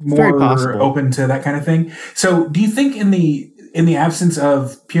open to that kind of thing. So do you think in the absence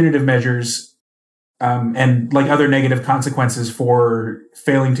of punitive measures, and like other negative consequences for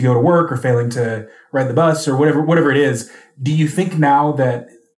failing to go to work or failing to ride the bus or whatever it is, do you think now that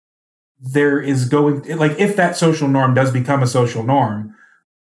there is like, if that social norm does become a social norm,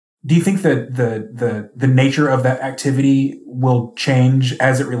 do you think that the nature of that activity will change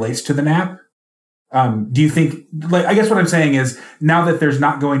as it relates to the NAP? Do you think, like, I guess what I'm saying is, now that there's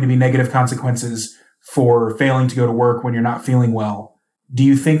not going to be negative consequences for failing to go to work when you're not feeling well, do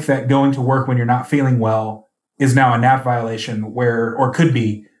you think that going to work when you're not feeling well is now a NAP violation, or could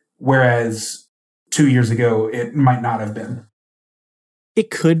be, whereas 2 years ago it might not have been? It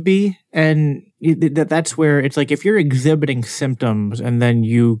could be. And that's where it's like, if you're exhibiting symptoms and then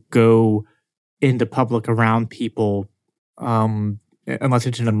you go into public around people, unless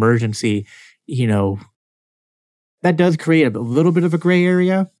it's an emergency, that does create a little bit of a gray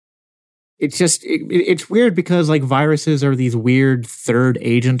area. It's just, it's weird because like viruses are these weird third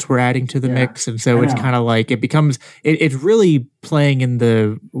agents we're adding to the mix. And so it's kind of like, it's really playing in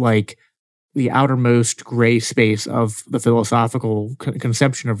the outermost gray space of the philosophical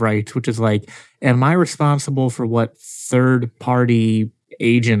conception of rights, which is like, am I responsible for what third party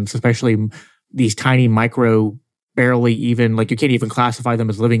agents, especially these tiny micro barely even, like, you can't even classify them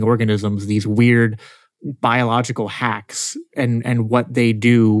as living organisms, these weird biological hacks and what they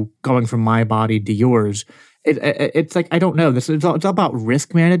do going from my body to yours. It's like, I don't know. It's all about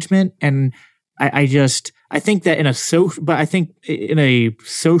risk management. And I think that I think in a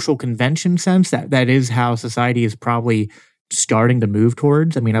social convention sense, that is how society is probably starting to move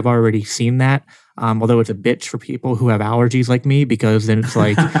towards. I mean, I've already seen that. Although it's a bitch for people who have allergies like me, because then it's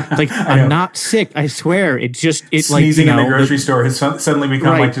like, I'm not sick. I swear. Sneezing in the grocery store has suddenly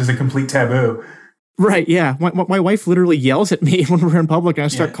become like just a complete taboo. Right. Yeah. My wife literally yells at me when we're in public and I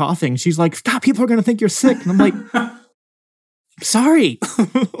start coughing. She's like, "Stop. People are going to think you're sick." And I'm like, sorry.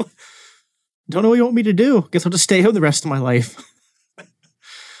 Don't know what you want me to do. Guess I'll just stay home the rest of my life.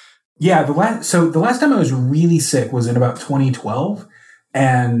 Yeah. The last time I was really sick was in about 2012.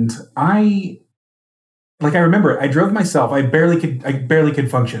 And I remember I drove myself. I barely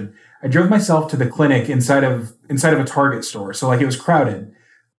could function. I drove myself to the clinic inside of a Target store. So like it was crowded.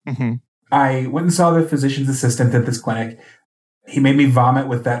 Mm-hmm. I went and saw the physician's assistant at this clinic. He made me vomit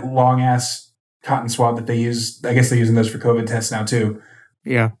with that long ass cotton swab that they use. I guess they're using those for COVID tests now too.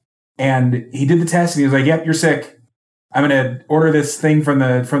 Yeah. And he did the test and he was like, "Yep, you're sick. I'm going to order this thing from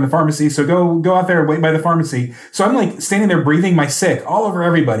the pharmacy. So go out there and wait by the pharmacy." So I'm like standing there breathing my sick all over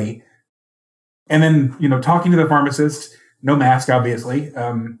everybody. And then, talking to the pharmacist, no mask, obviously.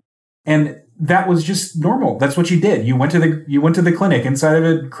 And that was just normal. That's what you did. You went to the clinic inside of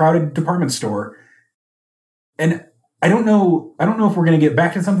a crowded department store. And I don't know if we're going to get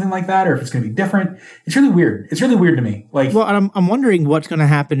back to something like that or if it's going to be different. It's really weird. It's really weird to me. Like, well, I'm wondering what's going to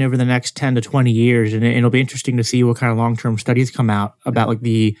happen over the next 10 to 20 years. And it'll be interesting to see what kind of long-term studies come out about like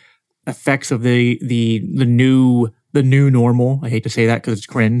the effects of the new normal. I hate to say that because it's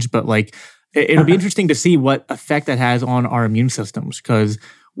cringe, but like it'll be interesting to see what effect that has on our immune systems, because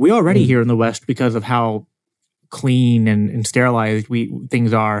we already here in the West, because of how clean and sterilized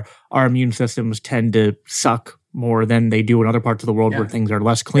things are, our immune systems tend to suck more than they do in other parts of the world where things are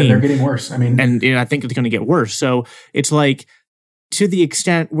less clean. Yeah, they're getting worse. I mean, and I think it's going to get worse. So it's like, to the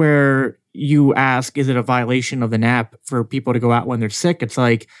extent where you ask, is it a violation of the NAP for people to go out when they're sick? It's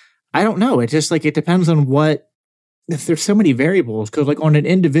like, I don't know. It's just like, it depends on if there's so many variables, because like on an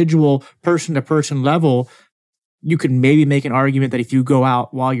individual person to person level, you could maybe make an argument that if you go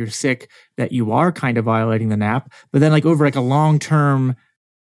out while you're sick, that you are kind of violating the NAP. But then like over like a long-term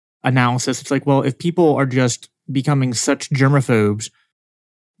analysis, it's like, well, if people are just becoming such germaphobes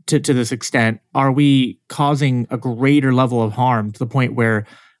to this extent, are we causing a greater level of harm to the point where,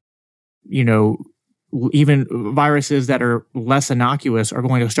 even viruses that are less innocuous are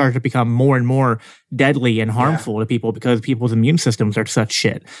going to start to become more and more deadly and harmful to people because people's immune systems are such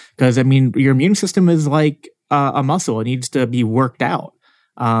shit? Because, I mean, your immune system is like a muscle. It needs to be worked out.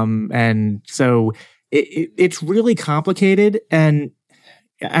 And so it's really complicated. And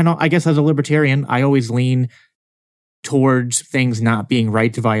I guess as a libertarian, I always lean towards things not being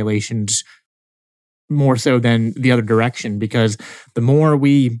rights violations more so than the other direction, because the more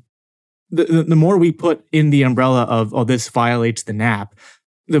we put in the umbrella of, oh, this violates the NAP,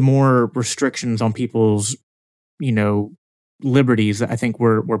 the more restrictions on people's, liberties I think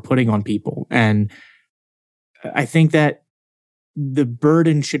we're putting on people. And I think that the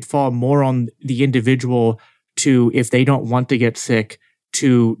burden should fall more on the individual to, if they don't want to get sick,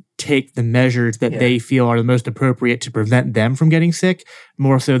 to take the measures that they feel are the most appropriate to prevent them from getting sick,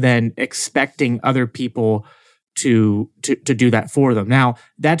 more so than expecting other people to do that for them. Now,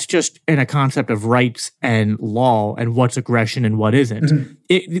 that's just in a concept of rights and law and what's aggression and what isn't.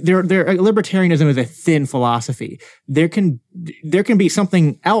 Mm-hmm. Libertarianism is a thin philosophy. There can be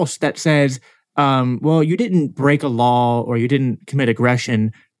something else that says, well, you didn't break a law or you didn't commit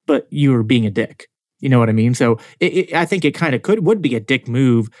aggression, but you were being a dick. You know what I mean? So I think it kind of would be a dick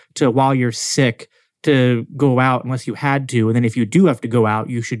move to, while you're sick, to go out unless you had to. And then if you do have to go out,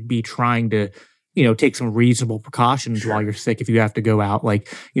 you should be trying to, take some reasonable precautions while you're sick if you have to go out,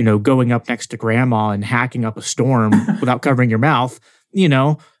 like, going up next to grandma and hacking up a storm without covering your mouth.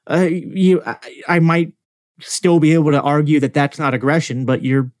 I might still be able to argue that that's not aggression, but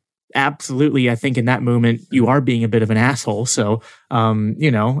you're absolutely, I think in that moment, you are being a bit of an asshole. So,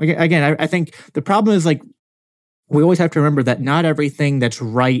 again, I think the problem is, like, we always have to remember that not everything that's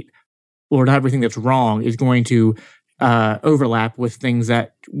right or not everything that's wrong is going to overlap with things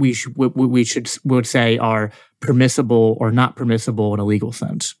that we would say are permissible or not permissible in a legal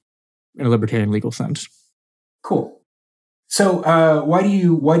sense, in a libertarian legal sense. Cool. So, why do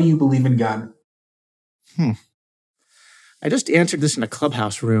you believe in God? I just answered this in a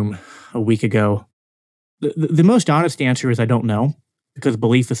Clubhouse room a week ago. The most honest answer is I don't know, because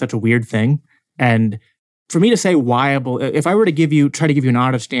belief is such a weird thing. And for me to say why if I were to try to give you an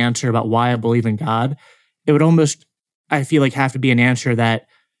honest answer about why I believe in God, it would almost, I feel like, have to be an answer that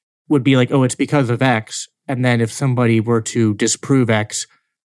would be like, oh, it's because of X. And then if somebody were to disprove X,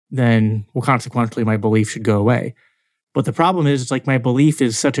 then, well, consequently, my belief should go away. But the problem is, it's like my belief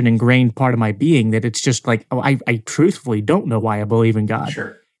is such an ingrained part of my being that it's just like, oh, I truthfully don't know why I believe in God.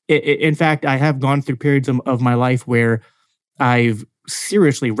 Sure. In fact, I have gone through periods of my life where I've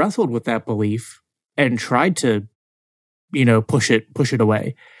seriously wrestled with that belief and tried to, push it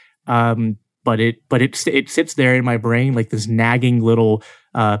away. But it sits there in my brain like this nagging little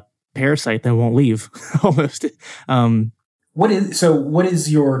parasite that won't leave almost. What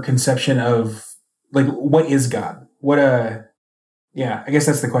is your conception of, like, what is God? I guess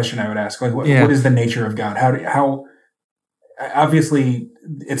that's the question I would ask. Like, what is the nature of God? How obviously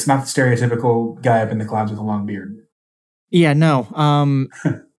it's not the stereotypical guy up in the clouds with a long beard. Yeah, no.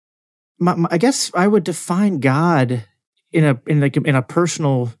 I guess I would define God in a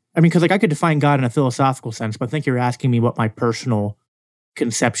personal. I mean, because like I could define God in a philosophical sense, but I think you're asking me what my personal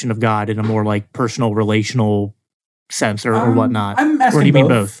conception of God in a more like personal relational sense or whatnot. I'm asking or do you both. mean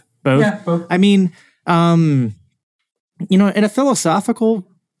both? Both? Yeah, both. I mean, in a philosophical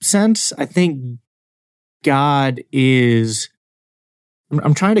sense, I think God is.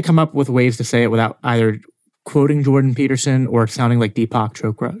 I'm trying to come up with ways to say it without either quoting Jordan Peterson or sounding like Deepak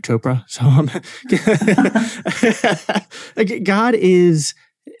Chopra. So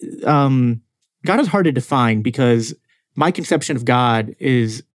God is hard to define because my conception of God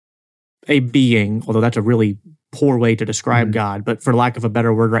is a being, although that's a really poor way to describe God, but for lack of a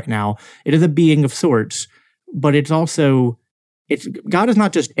better word right now, it is a being of sorts, but God is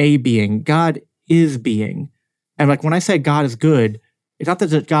not just a being, God is being. And like when I say God is good, it's not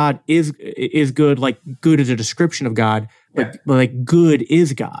that God is good, like good is a description of God, but like good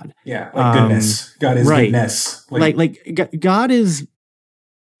is God. Yeah, like goodness. God is goodness. Like God is,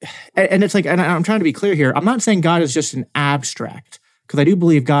 and it's like, and I'm trying to be clear here. I'm not saying God is just an abstract, because I do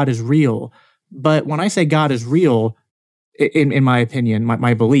believe God is real. But when I say God is real, in my opinion,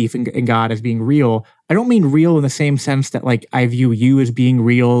 my belief in God as being real, I don't mean real in the same sense that like I view you as being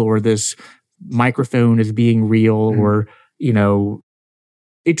real or this microphone as being real or,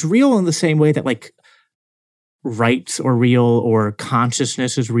 it's real in the same way that like rights are real or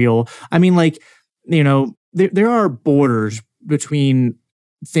consciousness is real. I mean, like, there are borders between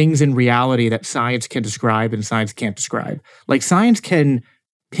things in reality that science can describe and science can't describe. Like science can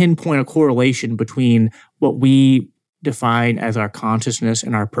pinpoint a correlation between what we define as our consciousness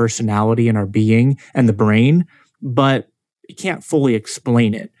and our personality and our being and the brain, but it can't fully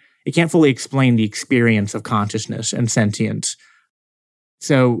explain it. It can't fully explain the experience of consciousness and sentience.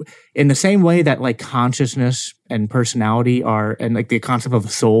 So in the same way that like consciousness and personality are, and like the concept of the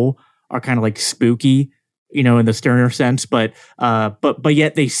soul are kind of like spooky, in the sterner sense, but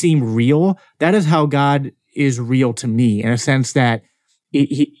yet they seem real. That is how God is real to me in a sense that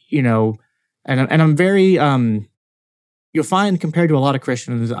he and I'm very, you'll find compared to a lot of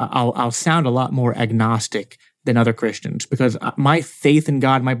Christians, I'll sound a lot more agnostic than other Christians because my faith in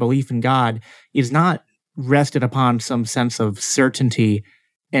God, my belief in God is not rested upon some sense of certainty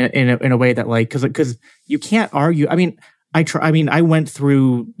in a way that like, because you can't argue. I mean, I went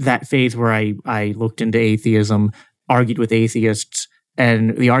through that phase where I looked into atheism, argued with atheists,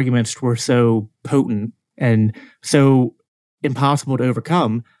 and the arguments were so potent and so impossible to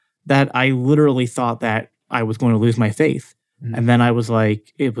overcome that I literally thought that I was going to lose my faith. And then I was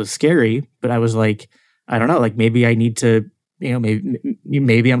like, it was scary, but I was like, I don't know, like maybe I need to,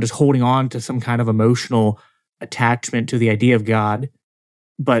 maybe I'm just holding on to some kind of emotional attachment to the idea of God,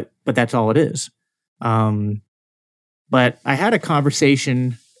 but that's all it is. But I had a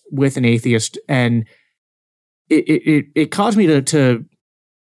conversation with an atheist, and it caused me to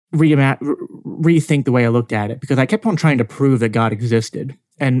rethink the way I looked at it because I kept on trying to prove that God existed.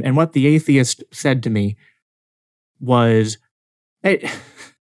 And what the atheist said to me was,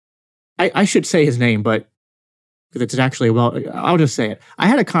 I should say his name, but because it's actually, I'll just say it. I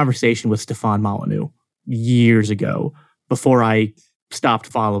had a conversation with Stefan Molyneux years ago before I stopped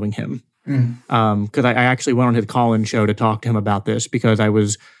following him. Because I actually went on his call-in show to talk to him about this because I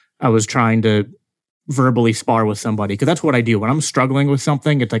was trying to verbally spar with somebody because that's what I do when I'm struggling with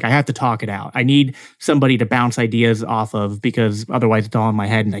something. It's like I have to talk it out. I need somebody to bounce ideas off of because otherwise it's all in my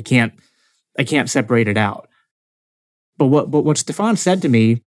head and I can't separate it out. But what Stefan said to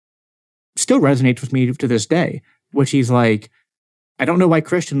me still resonates with me to this day, which he's like, I don't know why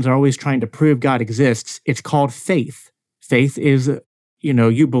Christians are always trying to prove God exists. It's called faith. Faith is,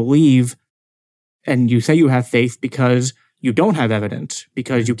 you believe and you say you have faith because you don't have evidence,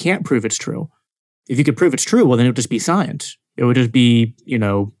 because you can't prove it's true. if you could prove it's true, well, then it would just be science. It would just be,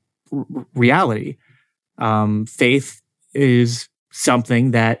 reality. Faith is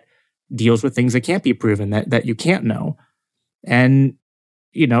something that deals with things that can't be proven, that you can't know. And,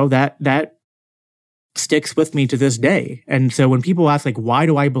 that sticks with me to this day. And so when people ask, like, why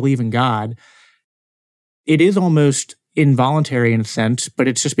do I believe in God? It is almost involuntary in a sense, but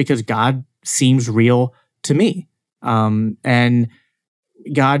it's just because God seems real to me. And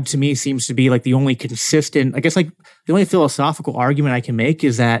God to me seems to be like the only consistent, I guess, like the only philosophical argument I can make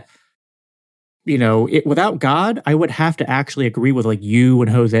is that, without God, I would have to actually agree with like you and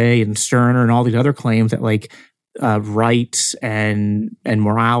Jose and Sterner and all these other claims that like rights and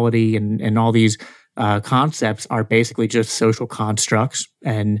morality and all these concepts are basically just social constructs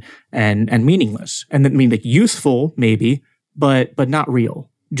and meaningless. And that mean like useful maybe, but not real.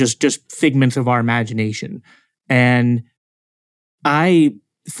 Just figments of our imagination. And I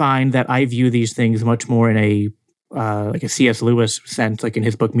find that I view these things much more in a like a C.S. Lewis sense, like in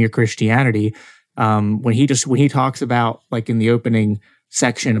his book Mere Christianity, when he talks about, like in the opening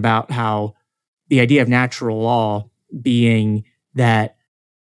section, about how the idea of natural law being that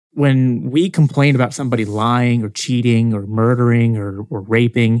when we complain about somebody lying or cheating or murdering or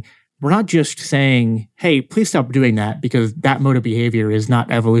raping, we're not just saying, hey, please stop doing that because that mode of behavior is not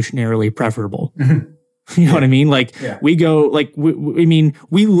evolutionarily preferable. Mm-hmm. You know what I mean? Like we go, like, we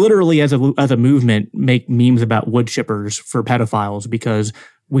literally as a movement make memes about wood chippers for pedophiles because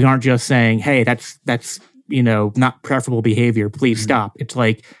we aren't just saying, hey, that's not preferable behavior. Please stop. It's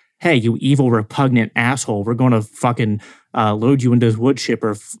like, hey, you evil, repugnant asshole. We're going to fucking load you into this wood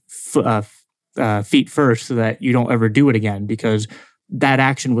chipper feet first so that you don't ever do it again because that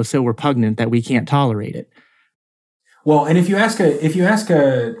action was so repugnant that we can't tolerate it. Well, and if you ask like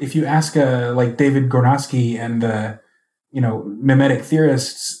David Gornosky and the, mimetic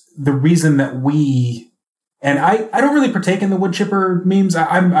theorists, the reason that I don't really partake in the wood chipper memes.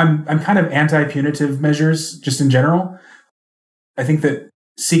 I'm kind of anti-punitive measures just in general. I think that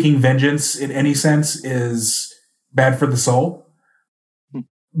seeking vengeance in any sense is bad for the soul.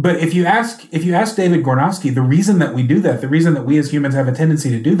 But if you ask David Gornosky, the reason that we do that, the reason that we as humans have a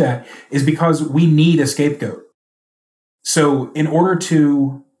tendency to do that is because we need a scapegoat. So in order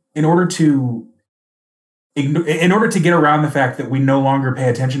to get around the fact that we no longer pay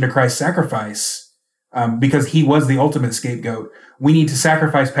attention to Christ's sacrifice, because he was the ultimate scapegoat, we need to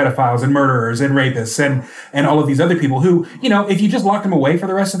sacrifice pedophiles and murderers and rapists and all of these other people who, if you just locked them away for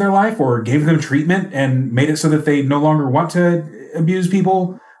the rest of their life or gave them treatment and made it so that they no longer want to abuse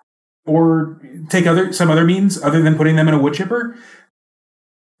people or take some other means other than putting them in a wood chipper,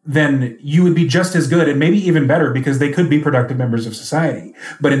 then you would be just as good and maybe even better because they could be productive members of society.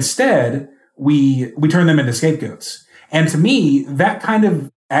 But instead, we turn them into scapegoats. And to me, that kind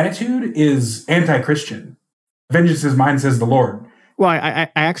of attitude is anti-Christian. Vengeance is mine, says the Lord. Well,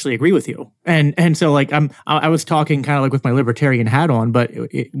 I actually agree with you. And so like I was talking kind of like with my libertarian hat on, but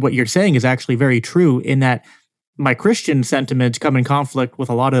what you're saying is actually very true in that my Christian sentiments come in conflict with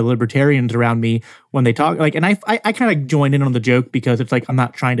a lot of libertarians around me when they talk. Like, and I kind of join in on the joke because it's like I'm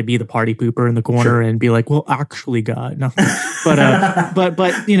not trying to be the party pooper in the corner and be like, well, actually, God, no. But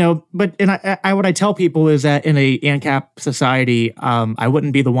what I tell people is that in a ANCAP society, I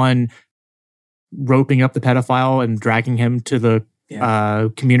wouldn't be the one roping up the pedophile and dragging him to the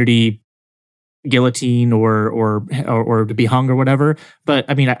community guillotine or to be hung or whatever. But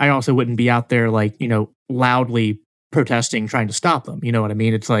I mean, I also wouldn't be out there like, loudly protesting, trying to stop them. You know what I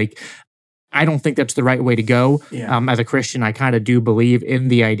mean? It's like, I don't think that's the right way to go. Yeah. As a Christian, I kind of do believe in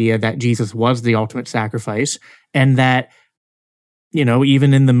the idea that Jesus was the ultimate sacrifice and that,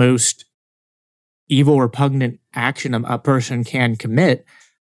 even in the most evil, repugnant action a person can commit,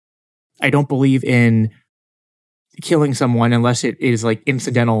 I don't believe in killing someone unless it is like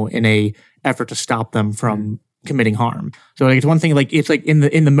incidental in a effort to stop them from committing harm. So like, it's one thing, like it's like in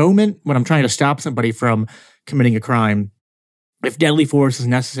the moment when I'm trying to stop somebody from committing a crime, if deadly force is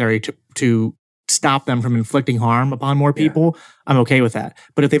necessary to stop them from inflicting harm upon more people, I'm okay with that.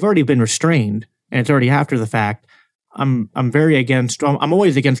 But if they've already been restrained and it's already after the fact, I'm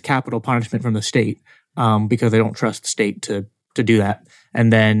always against capital punishment from the state because I don't trust the state to do that.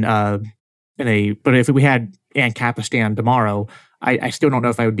 And then but if we had Ancapistan tomorrow, I still don't know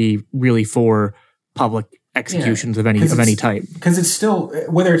if I would be really for public executions of any type. Because it's still,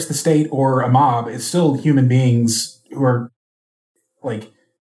 whether it's the state or a mob, it's still human beings who are like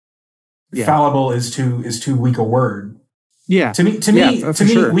fallible is too weak a word. Yeah. To me,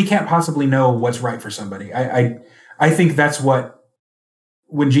 we can't possibly know what's right for somebody. I think that's what,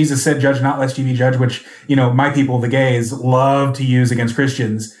 when Jesus said, "Judge not, lest you be judged," which my people, the gays, love to use against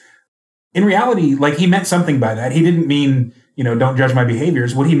Christians. in reality, like, he meant something by that. He didn't mean, don't judge my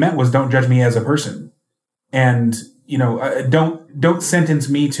behaviors. What he meant was, don't judge me as a person. And, don't sentence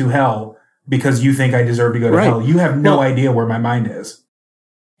me to hell because you think I deserve to go to hell. You have no idea where my mind is.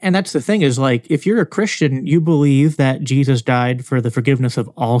 And that's the thing is, like, if you're a Christian, you believe that Jesus died for the forgiveness of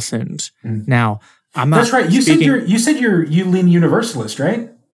all sins. Now, I'm not. That's right. You said you lean universalist,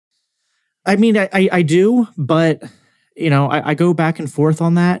 right? I mean, I do, but I go back and forth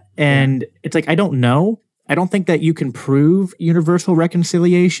on that, and it's like, I don't know. I don't think that you can prove universal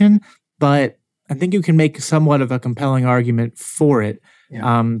reconciliation, but I think you can make somewhat of a compelling argument for it.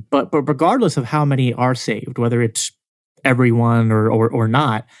 Yeah. But regardless of how many are saved, whether it's everyone or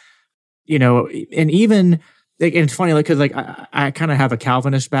not, and even, and it's funny, like, because, like, I kind of have a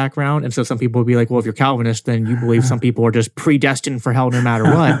Calvinist background, and so some people will be like, well, if you're Calvinist, then you believe some people are just predestined for hell no matter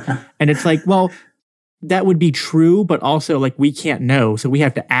what. And it's like, well, that would be true, but also, like, we can't know, so we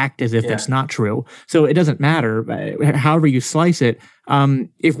have to act as if that's not true. So it doesn't matter, however you slice it.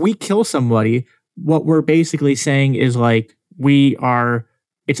 If we kill somebody, what we're basically saying is, like,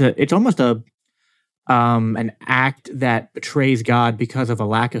 it's almost an act that betrays God because of a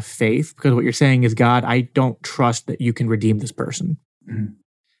lack of faith. Because what you're saying is, God, I don't trust that you can redeem this person. Mm-hmm.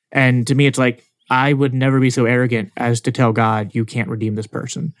 And to me, it's like, I would never be so arrogant as to tell God, you can't redeem this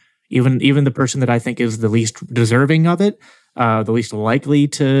person. Even the person that I think is the least deserving of it, the least likely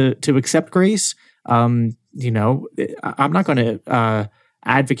to accept grace. I'm not going to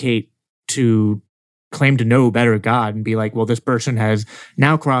advocate to claim to know better God and be like, well, this person has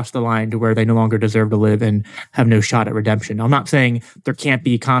now crossed the line to where they no longer deserve to live and have no shot at redemption. I'm not saying there can't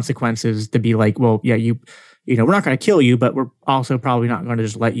be consequences to be like, well, yeah, we're not going to kill you, but we're also probably not going to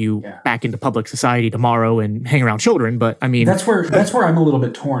just let you back into public society tomorrow and hang around children. But I mean, that's where I'm a little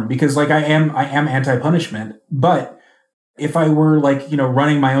bit torn, because, like, I am anti-punishment, but if I were, like,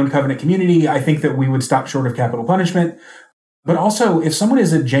 running my own covenant community, I think that we would stop short of capital punishment. But also, if someone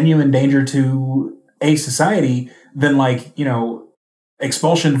is a genuine danger to a society, then, like,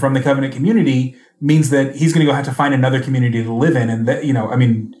 expulsion from the covenant community means that he's going to have to find another community to live in. And that,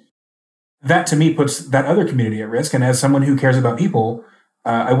 that to me puts that other community at risk. And as someone who cares about people,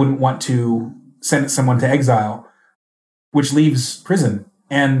 I wouldn't want to send someone to exile, which leaves prison.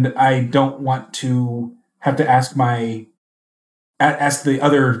 And I don't want to have to ask the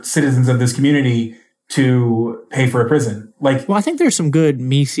other citizens of this community to pay for a prison. Like, well, I think there's some good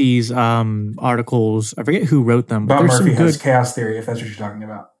Mises articles. I forget who wrote them. But Bob Murphy has Chaos Theory, if that's what you're talking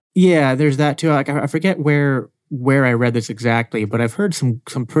about. Yeah, there's that too. Like, I forget where I read this exactly, but I've heard some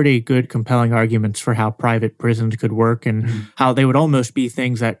pretty good, compelling arguments for how private prisons could work and how they would almost be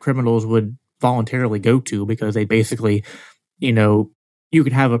things that criminals would voluntarily go to, because they basically, you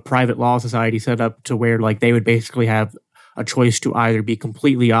could have a private law society set up to where, like, they would basically have a choice to either be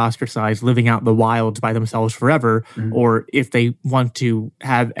completely ostracized, living out in the wilds by themselves forever, or if they want to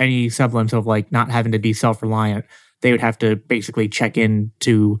have any semblance of, like, not having to be self-reliant, they would have to basically check in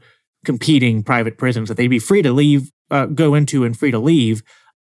to competing private prisons that they'd be free to leave, go into and free to leave,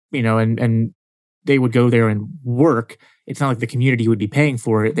 and they would go there and work. It's not like the community would be paying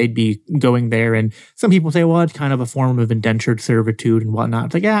for it. They'd be going there. And some people say, well, it's kind of a form of indentured servitude and whatnot.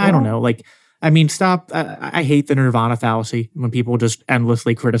 It's like, I don't know. Like, I mean, stop. I hate the nirvana fallacy when people just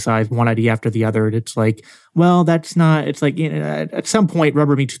endlessly criticize one idea after the other. It's like, well, that's not, it's like, at some point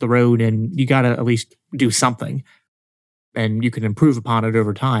rubber meets the road and you got to at least do something. And you can improve upon it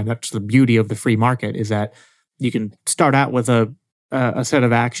over time. That's the beauty of the free market, is that you can start out with a set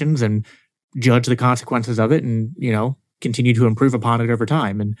of actions and judge the consequences of it, and continue to improve upon it over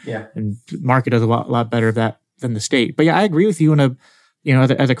time. And the market does a lot better of that than the state. But yeah, I agree with you.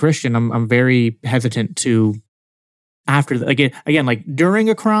 As a Christian, I'm very hesitant to, after again, like during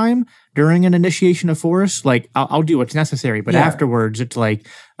a crime, during an initiation of force, like I'll do what's necessary. But afterwards, it's like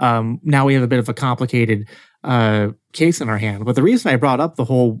now we have a bit of a complicated case in our hand. But the reason I brought up the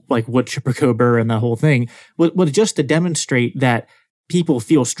whole, like, wood chipper Burr and the whole thing was just to demonstrate that people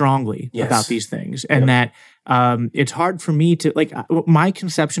feel strongly about these things, and that it's hard for me to, like, my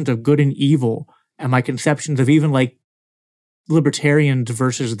conceptions of good and evil and my conceptions of even, like, libertarians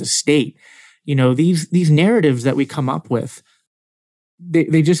versus the state, these narratives that we come up with,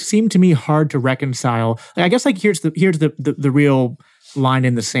 they just seem to me hard to reconcile. Like, I guess, like, here's the real line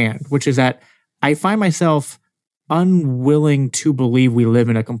in the sand, which is that I find myself unwilling to believe we live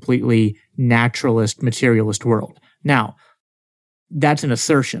in a completely naturalist, materialist world. Now, that's an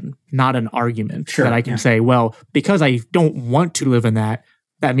assertion, not an argument that I can say, well, because I don't want to live in that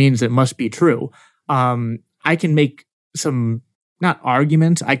means it must be true. I can make some, not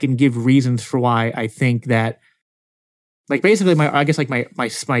arguments, I can give reasons for why I think that Like basically I guess like my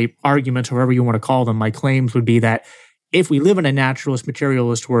arguments, or whatever you want to call them, my claims would be that if we live in a naturalist,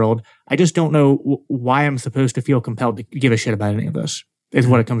 materialist world, I just don't know why I'm supposed to feel compelled to give a shit about any of this, is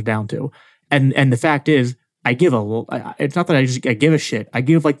what it comes down to. And the fact is, I give it's not that I give a shit. I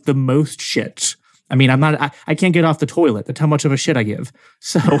give like the most shits. I mean, I can't get off the toilet. That's how much of a shit I give.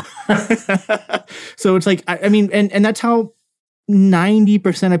 So, so it's like, I mean, and that's how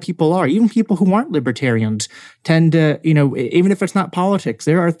 90% of people are. Even people who aren't libertarians tend to, even if it's not politics,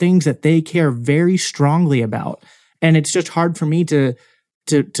 there are things that they care very strongly about. And it's just hard for me to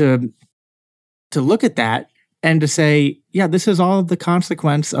look at that and to say, yeah, this is all the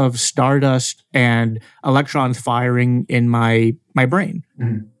consequence of stardust and electrons firing in my brain.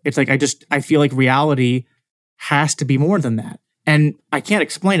 Mm-hmm. It's like I feel like reality has to be more than that. And I can't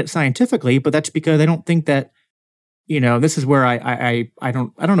explain it scientifically, but that's because I don't think that, this is where I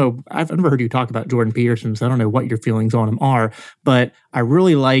don't know. I've never heard you talk about Jordan Peterson, so I don't know what your feelings on him are, but I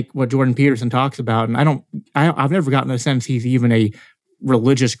really like what Jordan Peterson talks about. And I've never gotten the sense he's even a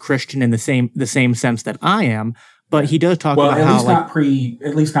religious Christian in the same sense that I am, but he does talk about how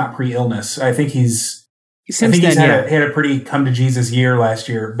at least not pre-illness. I think he's had a pretty come to Jesus year last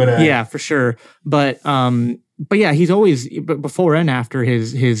year, but yeah, for sure. But yeah, he's always, before and after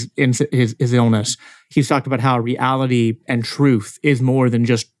his illness, he's talked about how reality and truth is more than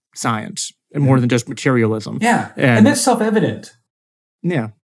just science and more than just materialism. Yeah, and that's self-evident. Yeah.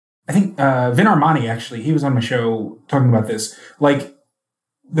 I think Vin Armani, actually, he was on my show talking about this. Like,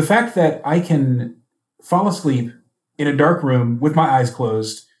 the fact that I can fall asleep in a dark room with my eyes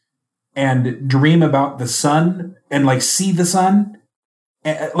closed and dream about the sun and like see the sun,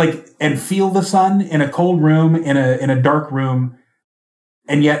 and feel the sun in a cold room, in a dark room,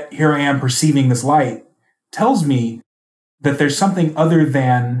 and yet here I am perceiving this light, tells me that there's something other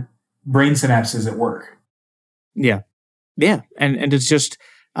than brain synapses at work. Yeah. Yeah. And it's just,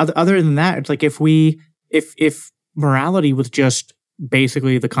 other than that, it's like if morality was just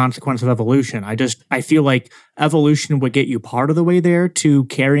basically the consequence of evolution, I feel like evolution would get you part of the way there to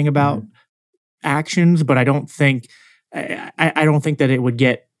caring about actions, but I don't think that it would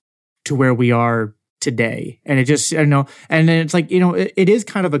get to where we are today. And it just, and then it's like, it is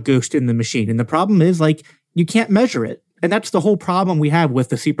kind of a ghost in the machine. And the problem is, like, you can't measure it. And that's the whole problem we have with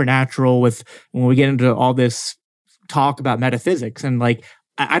the supernatural, with when we get into all this talk about metaphysics. And like,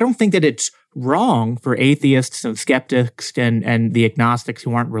 I don't think that it's wrong for atheists and skeptics and the agnostics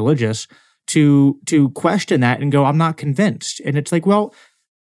who aren't religious to question that and go, I'm not convinced. And it's like, well,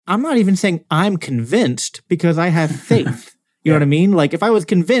 I'm not even saying I'm convinced because I have faith. You know what I mean? Like, if I was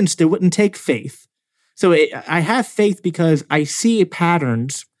convinced, it wouldn't take faith. So I have faith because I see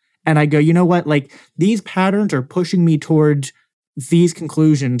patterns and I go, you know what? Like, these patterns are pushing me towards these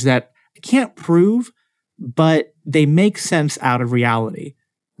conclusions that I can't prove, but they make sense out of reality.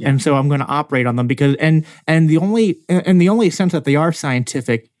 Yeah. And so I'm going to operate on them because, and the only sense that they are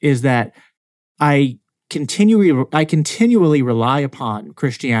scientific is that I continually rely upon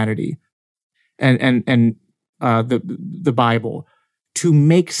Christianity and the Bible to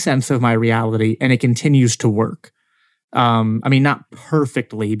make sense of my reality, and it continues to work. I mean, not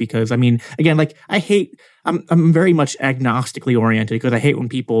perfectly, because I mean, again, like, I'm very much agnostically oriented because I hate when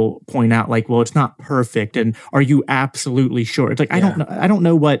people point out, like, well, it's not perfect, and are you absolutely sure? It's like, I don't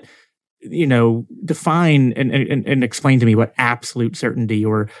know what, define and explain to me what absolute certainty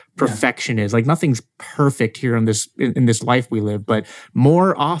or perfection is. Like, nothing's perfect here in this life we live, but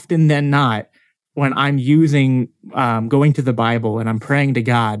more often than not, when I'm going to the Bible and I'm praying to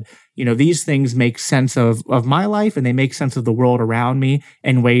God, these things make sense of my life, and they make sense of the world around me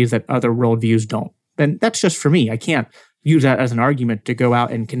in ways that other worldviews don't. And that's just for me. I can't use that as an argument to go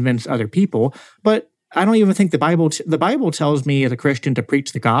out and convince other people. But I don't even think the Bible tells me as a Christian to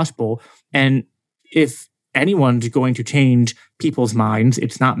preach the gospel. And if anyone's going to change people's minds,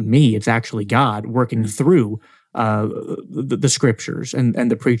 it's not me. It's actually God working through the scriptures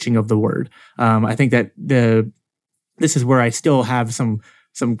and the preaching of the word. I think that this is where I still have some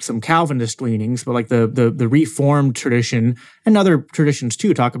Calvinist leanings, but like the Reformed tradition and other traditions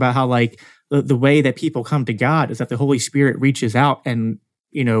too talk about how, like, the way that people come to God is that the Holy Spirit reaches out and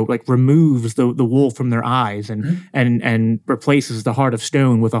like removes the wool from their eyes and replaces the heart of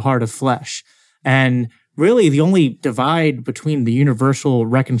stone with a heart of flesh. And really, the only divide between the universal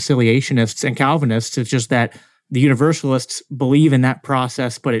reconciliationists and Calvinists is just that the Universalists believe in that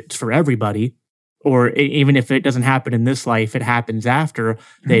process, but it's for everybody. Or even if it doesn't happen in this life, it happens after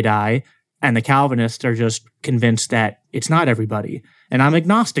they die. And the Calvinists are just convinced that it's not everybody. And I'm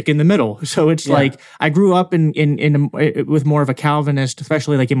agnostic in the middle. So it's like, I grew up with more of a Calvinist,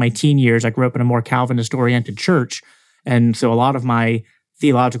 especially like in my teen years, I grew up in a more Calvinist oriented church. And so a lot of my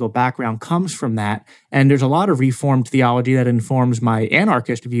theological background comes from that. And there's a lot of Reformed theology that informs my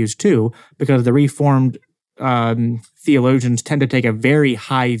anarchist views too, because the Reformed theologians tend to take a very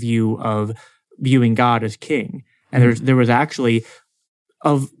high view of viewing God as king. And there was actually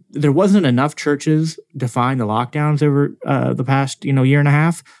there wasn't enough churches to find the lockdowns over the past year and a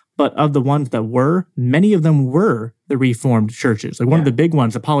half. But of the ones that were, many of them were the Reformed churches. Like one of the big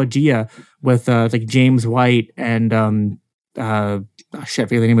ones, Apologia, with like James White and I forget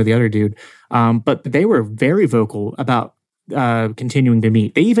the name of the other dude. But they were very vocal about continuing to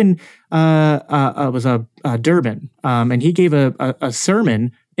meet. They even was a Durbin, and he gave a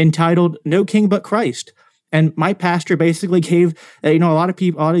sermon entitled "No King But Christ." And my pastor basically gave, a lot of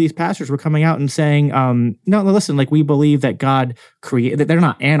these pastors were coming out and saying, no, listen, like we believe that God created, they're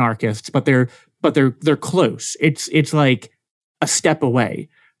not anarchists, but they're close. It's like a step away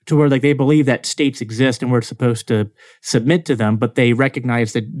to where like they believe that states exist and we're supposed to submit to them, but they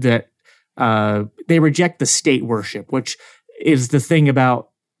recognize that they reject the state worship, which is the thing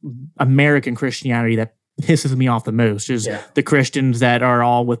about American Christianity that pisses me off the most is the Christians that are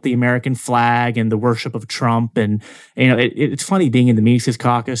all with the American flag and the worship of Trump. And, it's funny being in the Mises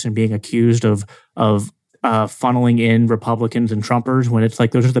Caucus and being accused of funneling in Republicans and Trumpers when it's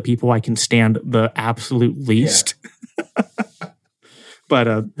like, those are the people I can stand the absolute least. Yeah.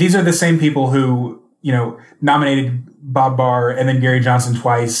 But these are the same people who, nominated Bob Barr and then Gary Johnson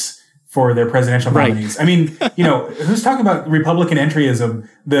twice for their presidential nominees. Right. I mean, who's talking about Republican entryism?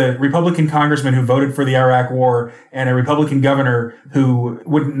 The Republican congressman who voted for the Iraq War and a Republican governor who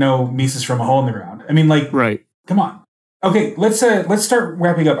wouldn't know Mises from a hole in the ground. I mean, come on. Okay, let's start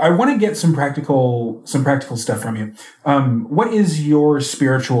wrapping up. I want to get some practical stuff from you. What is your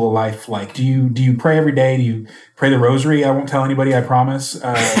spiritual life like? Do you pray every day? Do you pray the rosary? I won't tell anybody, I promise.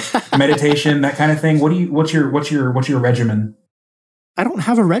 Meditation, that kind of thing. What's your regimen? I don't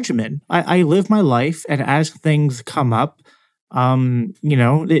have a regimen. I live my life, and as things come up,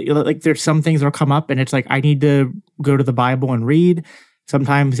 like there's some things that'll come up, and it's like I need to go to the Bible and read.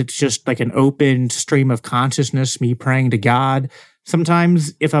 Sometimes it's just like an open stream of consciousness, me praying to God.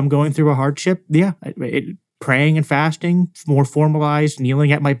 Sometimes if I'm going through a hardship, praying and fasting, more formalized,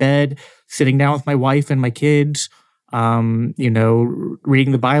 kneeling at my bed, sitting down with my wife and my kids, reading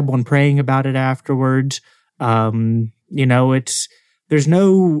the Bible and praying about it afterwards. There's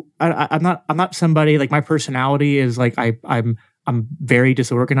no, I'm not somebody like my personality is like, I'm very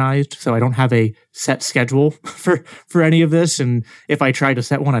disorganized. So I don't have a set schedule for any of this. And if I tried to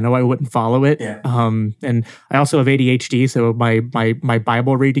set one, I know I wouldn't follow it. Yeah. And I also have ADHD. So my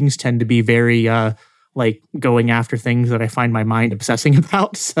Bible readings tend to be very, like going after things that I find my mind obsessing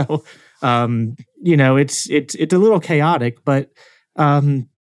about. So, it's a little chaotic, but,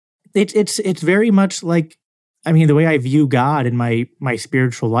 it's very much like, the way I view God in my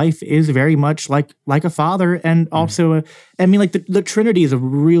spiritual life is very much like a father, and also, the Trinity is a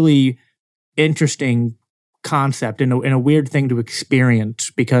really interesting concept and a weird thing to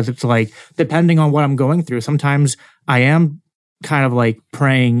experience, because it's like, depending on what I'm going through, sometimes I am kind of like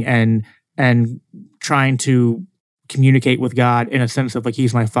praying and trying to communicate with God in a sense of like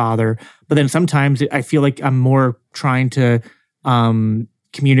He's my father, but then sometimes I feel like I'm more trying to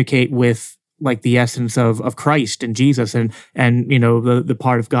communicate with like the essence of Christ and Jesus and the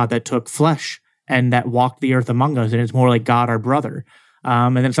part of God that took flesh and that walked the earth among us, and it's more like God our brother.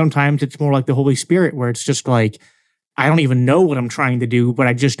 And then sometimes it's more like the Holy Spirit, where it's just like I don't even know what I'm trying to do, but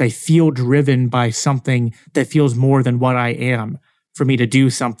I feel driven by something that feels more than what I am for me to do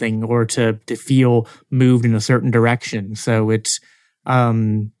something or to feel moved in a certain direction. So it's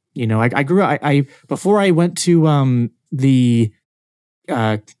I grew up before I went to the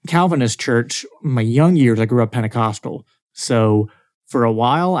Calvinist church, my young years, I grew up Pentecostal. So for a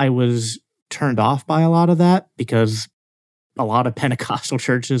while, I was turned off by a lot of that, because a lot of Pentecostal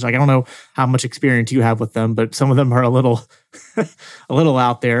churches, like I don't know how much experience you have with them, but some of them are a little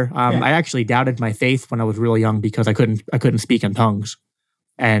out there. I actually doubted my faith when I was really young because I couldn't speak in tongues,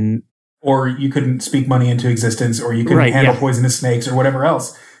 or you couldn't speak money into existence, or you couldn't handle poisonous snakes, or whatever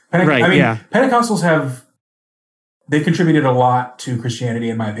else. Pentecostals they've contributed a lot to Christianity,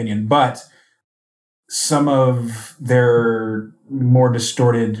 in my opinion, but some of their more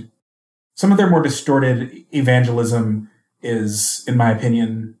distorted evangelism is, in my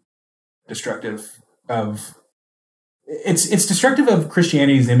opinion, destructive of destructive of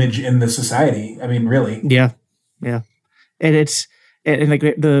Christianity's image in the society. I mean, really. Yeah. Yeah. And like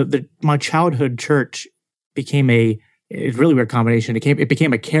my childhood church became it's a really weird combination. It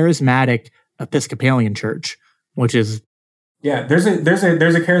became a charismatic Episcopalian church, which is Yeah, there's a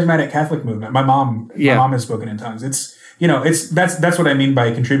charismatic Catholic movement. My mom has spoken in tongues. It's that's what I mean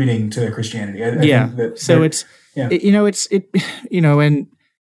by contributing to Christianity. I think and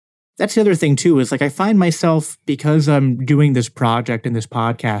that's the other thing too, is like I find myself, because I'm doing this project and this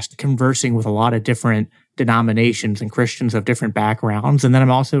podcast, conversing with a lot of different denominations and Christians of different backgrounds. And then I'm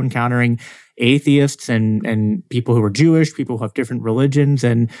also encountering atheists and people who are Jewish, people who have different religions.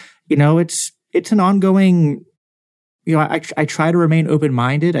 And, it's an ongoing, I try to remain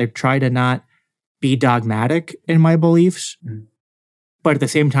open-minded. I try to not be dogmatic in my beliefs. Mm. But at the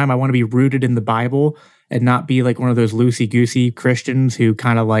same time, I want to be rooted in the Bible and not be like one of those loosey-goosey Christians who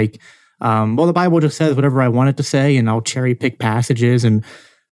kind of like, the Bible just says whatever I want it to say, and I'll cherry pick passages and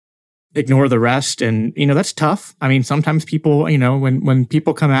ignore the rest. And, that's tough. I mean, sometimes people, when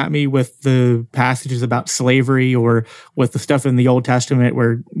people come at me with the passages about slavery or with the stuff in the Old Testament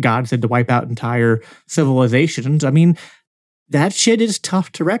where God said to wipe out entire civilizations, I mean, that shit is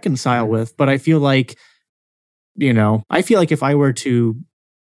tough to reconcile with. But I feel like, if I were to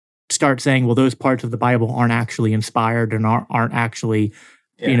start saying, well, those parts of the Bible aren't actually inspired and aren't actually,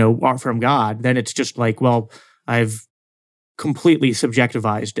 aren't from God, then it's just like, well, I've completely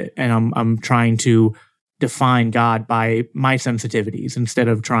subjectivized it, and I'm trying to define God by my sensitivities instead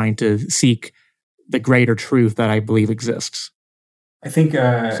of trying to seek the greater truth that I believe exists. I think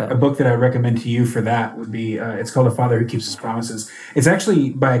a book that I would recommend to you for that would be, it's called A Father Who Keeps His Promises. It's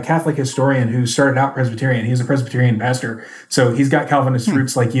actually by a Catholic historian who started out Presbyterian. He's a Presbyterian pastor, so he's got Calvinist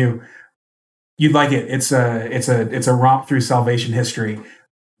roots like you. You'd like it. It's a romp through salvation history.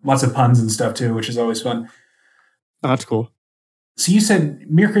 Lots of puns and stuff too, which is always fun. Oh, that's cool. So you said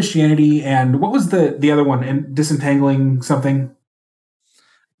Mere Christianity, and what was the other one? And Disentangling something?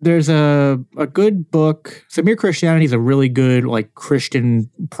 There's a good book. So Mere Christianity is a really good like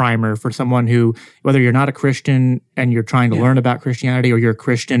Christian primer for someone who, whether you're not a Christian and you're trying to learn about Christianity, or you're a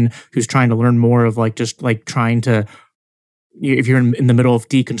Christian who's trying to learn more of like just like trying to, if you're in the middle of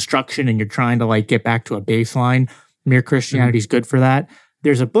deconstruction and you're trying to like get back to a baseline, Mere Christianity is good for that.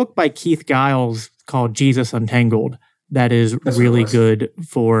 There's a book by Keith Giles called Jesus Untangled that is really good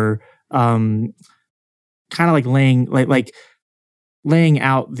for kind of like laying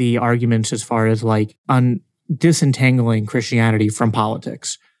out the arguments as far as like disentangling Christianity from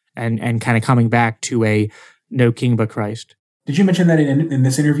politics and kind of coming back to a no king but Christ. Did you mention that in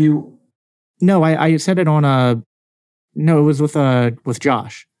this interview? No, I said it on it was with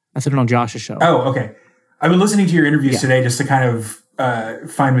Josh. I said it on Josh's show. Oh, okay. I've been listening to your interviews today just to kind of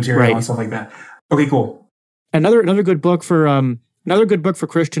find material and stuff like that. Okay, cool. Another good book for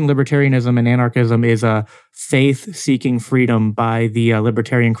Christian libertarianism and anarchism is Faith Seeking Freedom by the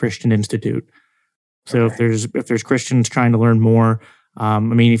Libertarian Christian Institute. So if there's Christians trying to learn more,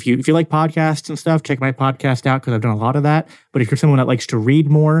 if you like podcasts and stuff, check my podcast out because I've done a lot of that. But if you're someone that likes to read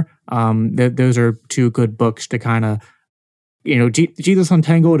more, those are two good books to kind of, Jesus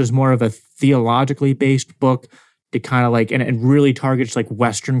Untangled is more of a theologically based book to kind of like, and really targets like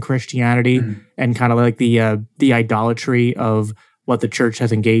Western Christianity and kind of like the idolatry of what the church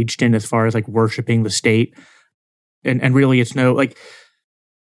has engaged in as far as like worshiping the state. And really it's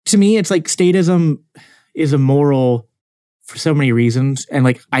to me, it's like statism is immoral for so many reasons. And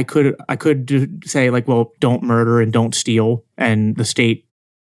like, I could say like, well, don't murder and don't steal. And the state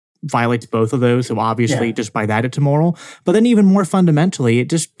violates both of those. So obviously just by that, it's immoral. But then even more fundamentally,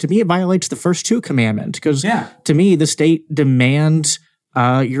 to me, it violates the first two commandments. Because to me, the state demands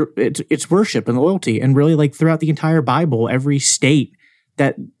its worship and loyalty. And really like throughout the entire Bible, every state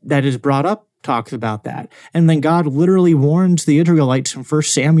that is brought up talks about that. And then God literally warns the Israelites from 1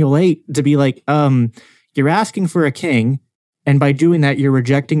 Samuel 8 to be like, you're asking for a king. And by doing that, you're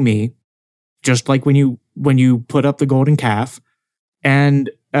rejecting me. Just like when you put up the golden calf. And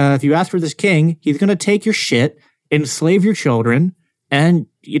if you ask for this king, he's going to take your shit, enslave your children, and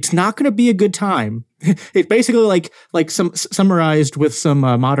it's not going to be a good time. It's basically like summarized with some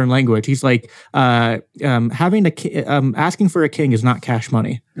modern language. He's like, asking for a king is not cash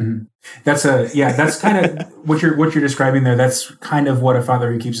money. Mm-hmm. That's kind of what you're describing there. That's kind of what A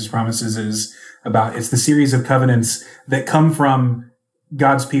Father Who Keeps His Promises is about. It's the series of covenants that come from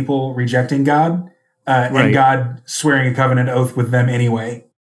God's people rejecting God. And God swearing a covenant oath with them anyway.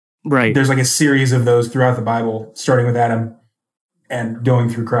 Right. There's like a series of those throughout the Bible, starting with Adam and going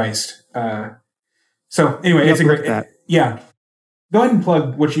through Christ. So anyway, it's a great. Go ahead and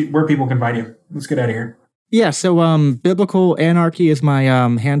plug where people can find you. Let's get out of here. Yeah. So Biblical Anarchy is my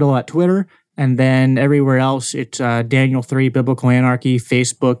handle at Twitter. And then everywhere else, it's Daniel3 Biblical Anarchy,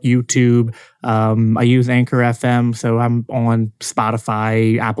 Facebook, YouTube. I use Anchor FM, so I'm on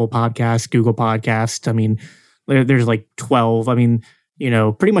Spotify, Apple Podcasts, Google Podcasts. I mean, There's like 12. I mean,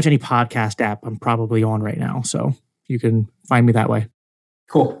 pretty much any podcast app I'm probably on right now. So you can find me that way.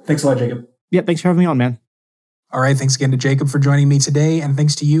 Cool. Thanks a lot, Jacob. Yeah, thanks for having me on, man. All right, thanks again to Jacob for joining me today, and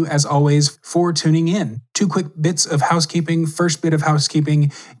thanks to you, as always, for tuning in. 2 quick bits of housekeeping. First bit of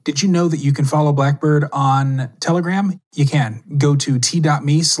housekeeping, did you know that you can follow Blackbird on Telegram? You can. Go to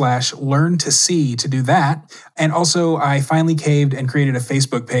t.me/learn-to-see to do that. And also, I finally caved and created a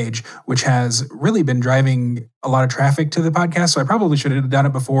Facebook page, which has really been driving a lot of traffic to the podcast, so I probably should have done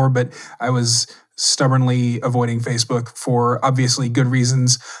it before, but I was stubbornly avoiding Facebook for obviously good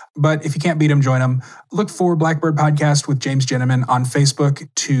reasons. But if you can't beat them, join them. Look for Blackbird Podcast with James Gentleman on Facebook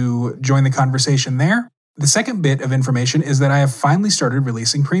to join the conversation there. The second bit of information is that I have finally started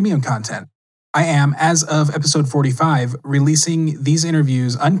releasing premium content. I am, as of episode 45, releasing these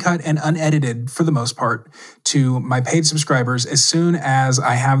interviews uncut and unedited for the most part to my paid subscribers as soon as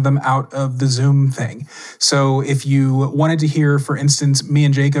I have them out of the Zoom thing. So if you wanted to hear, for instance, me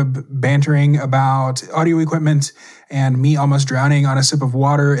and Jacob bantering about audio equipment and me almost drowning on a sip of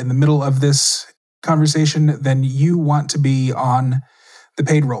water in the middle of this conversation, then you want to be on the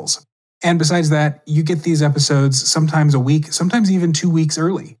paid rolls. And besides that, you get these episodes sometimes a week, sometimes even 2 weeks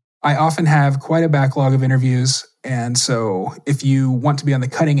early. I often have quite a backlog of interviews, and so if you want to be on the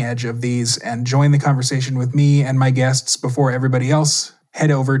cutting edge of these and join the conversation with me and my guests before everybody else,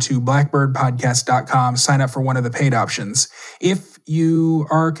 head over to blackbirdpodcast.com, sign up for one of the paid options. If you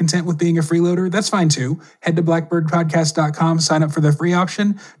are content with being a freeloader, that's fine too. Head to blackbirdpodcast.com, sign up for the free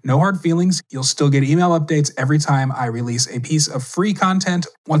option. No hard feelings. You'll still get email updates every time I release a piece of free content.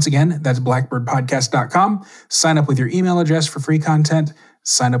 Once again, that's blackbirdpodcast.com. Sign up with your email address for free content.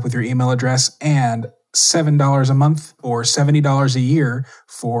 Sign up with your email address, and $7 a month or $70 a year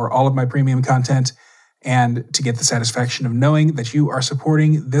for all of my premium content, and to get the satisfaction of knowing that you are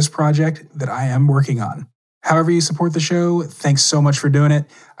supporting this project that I am working on. However you support the show, thanks so much for doing it.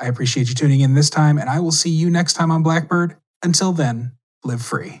 I appreciate you tuning in this time, and I will see you next time on Blackbird. Until then, live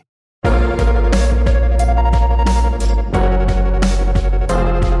free.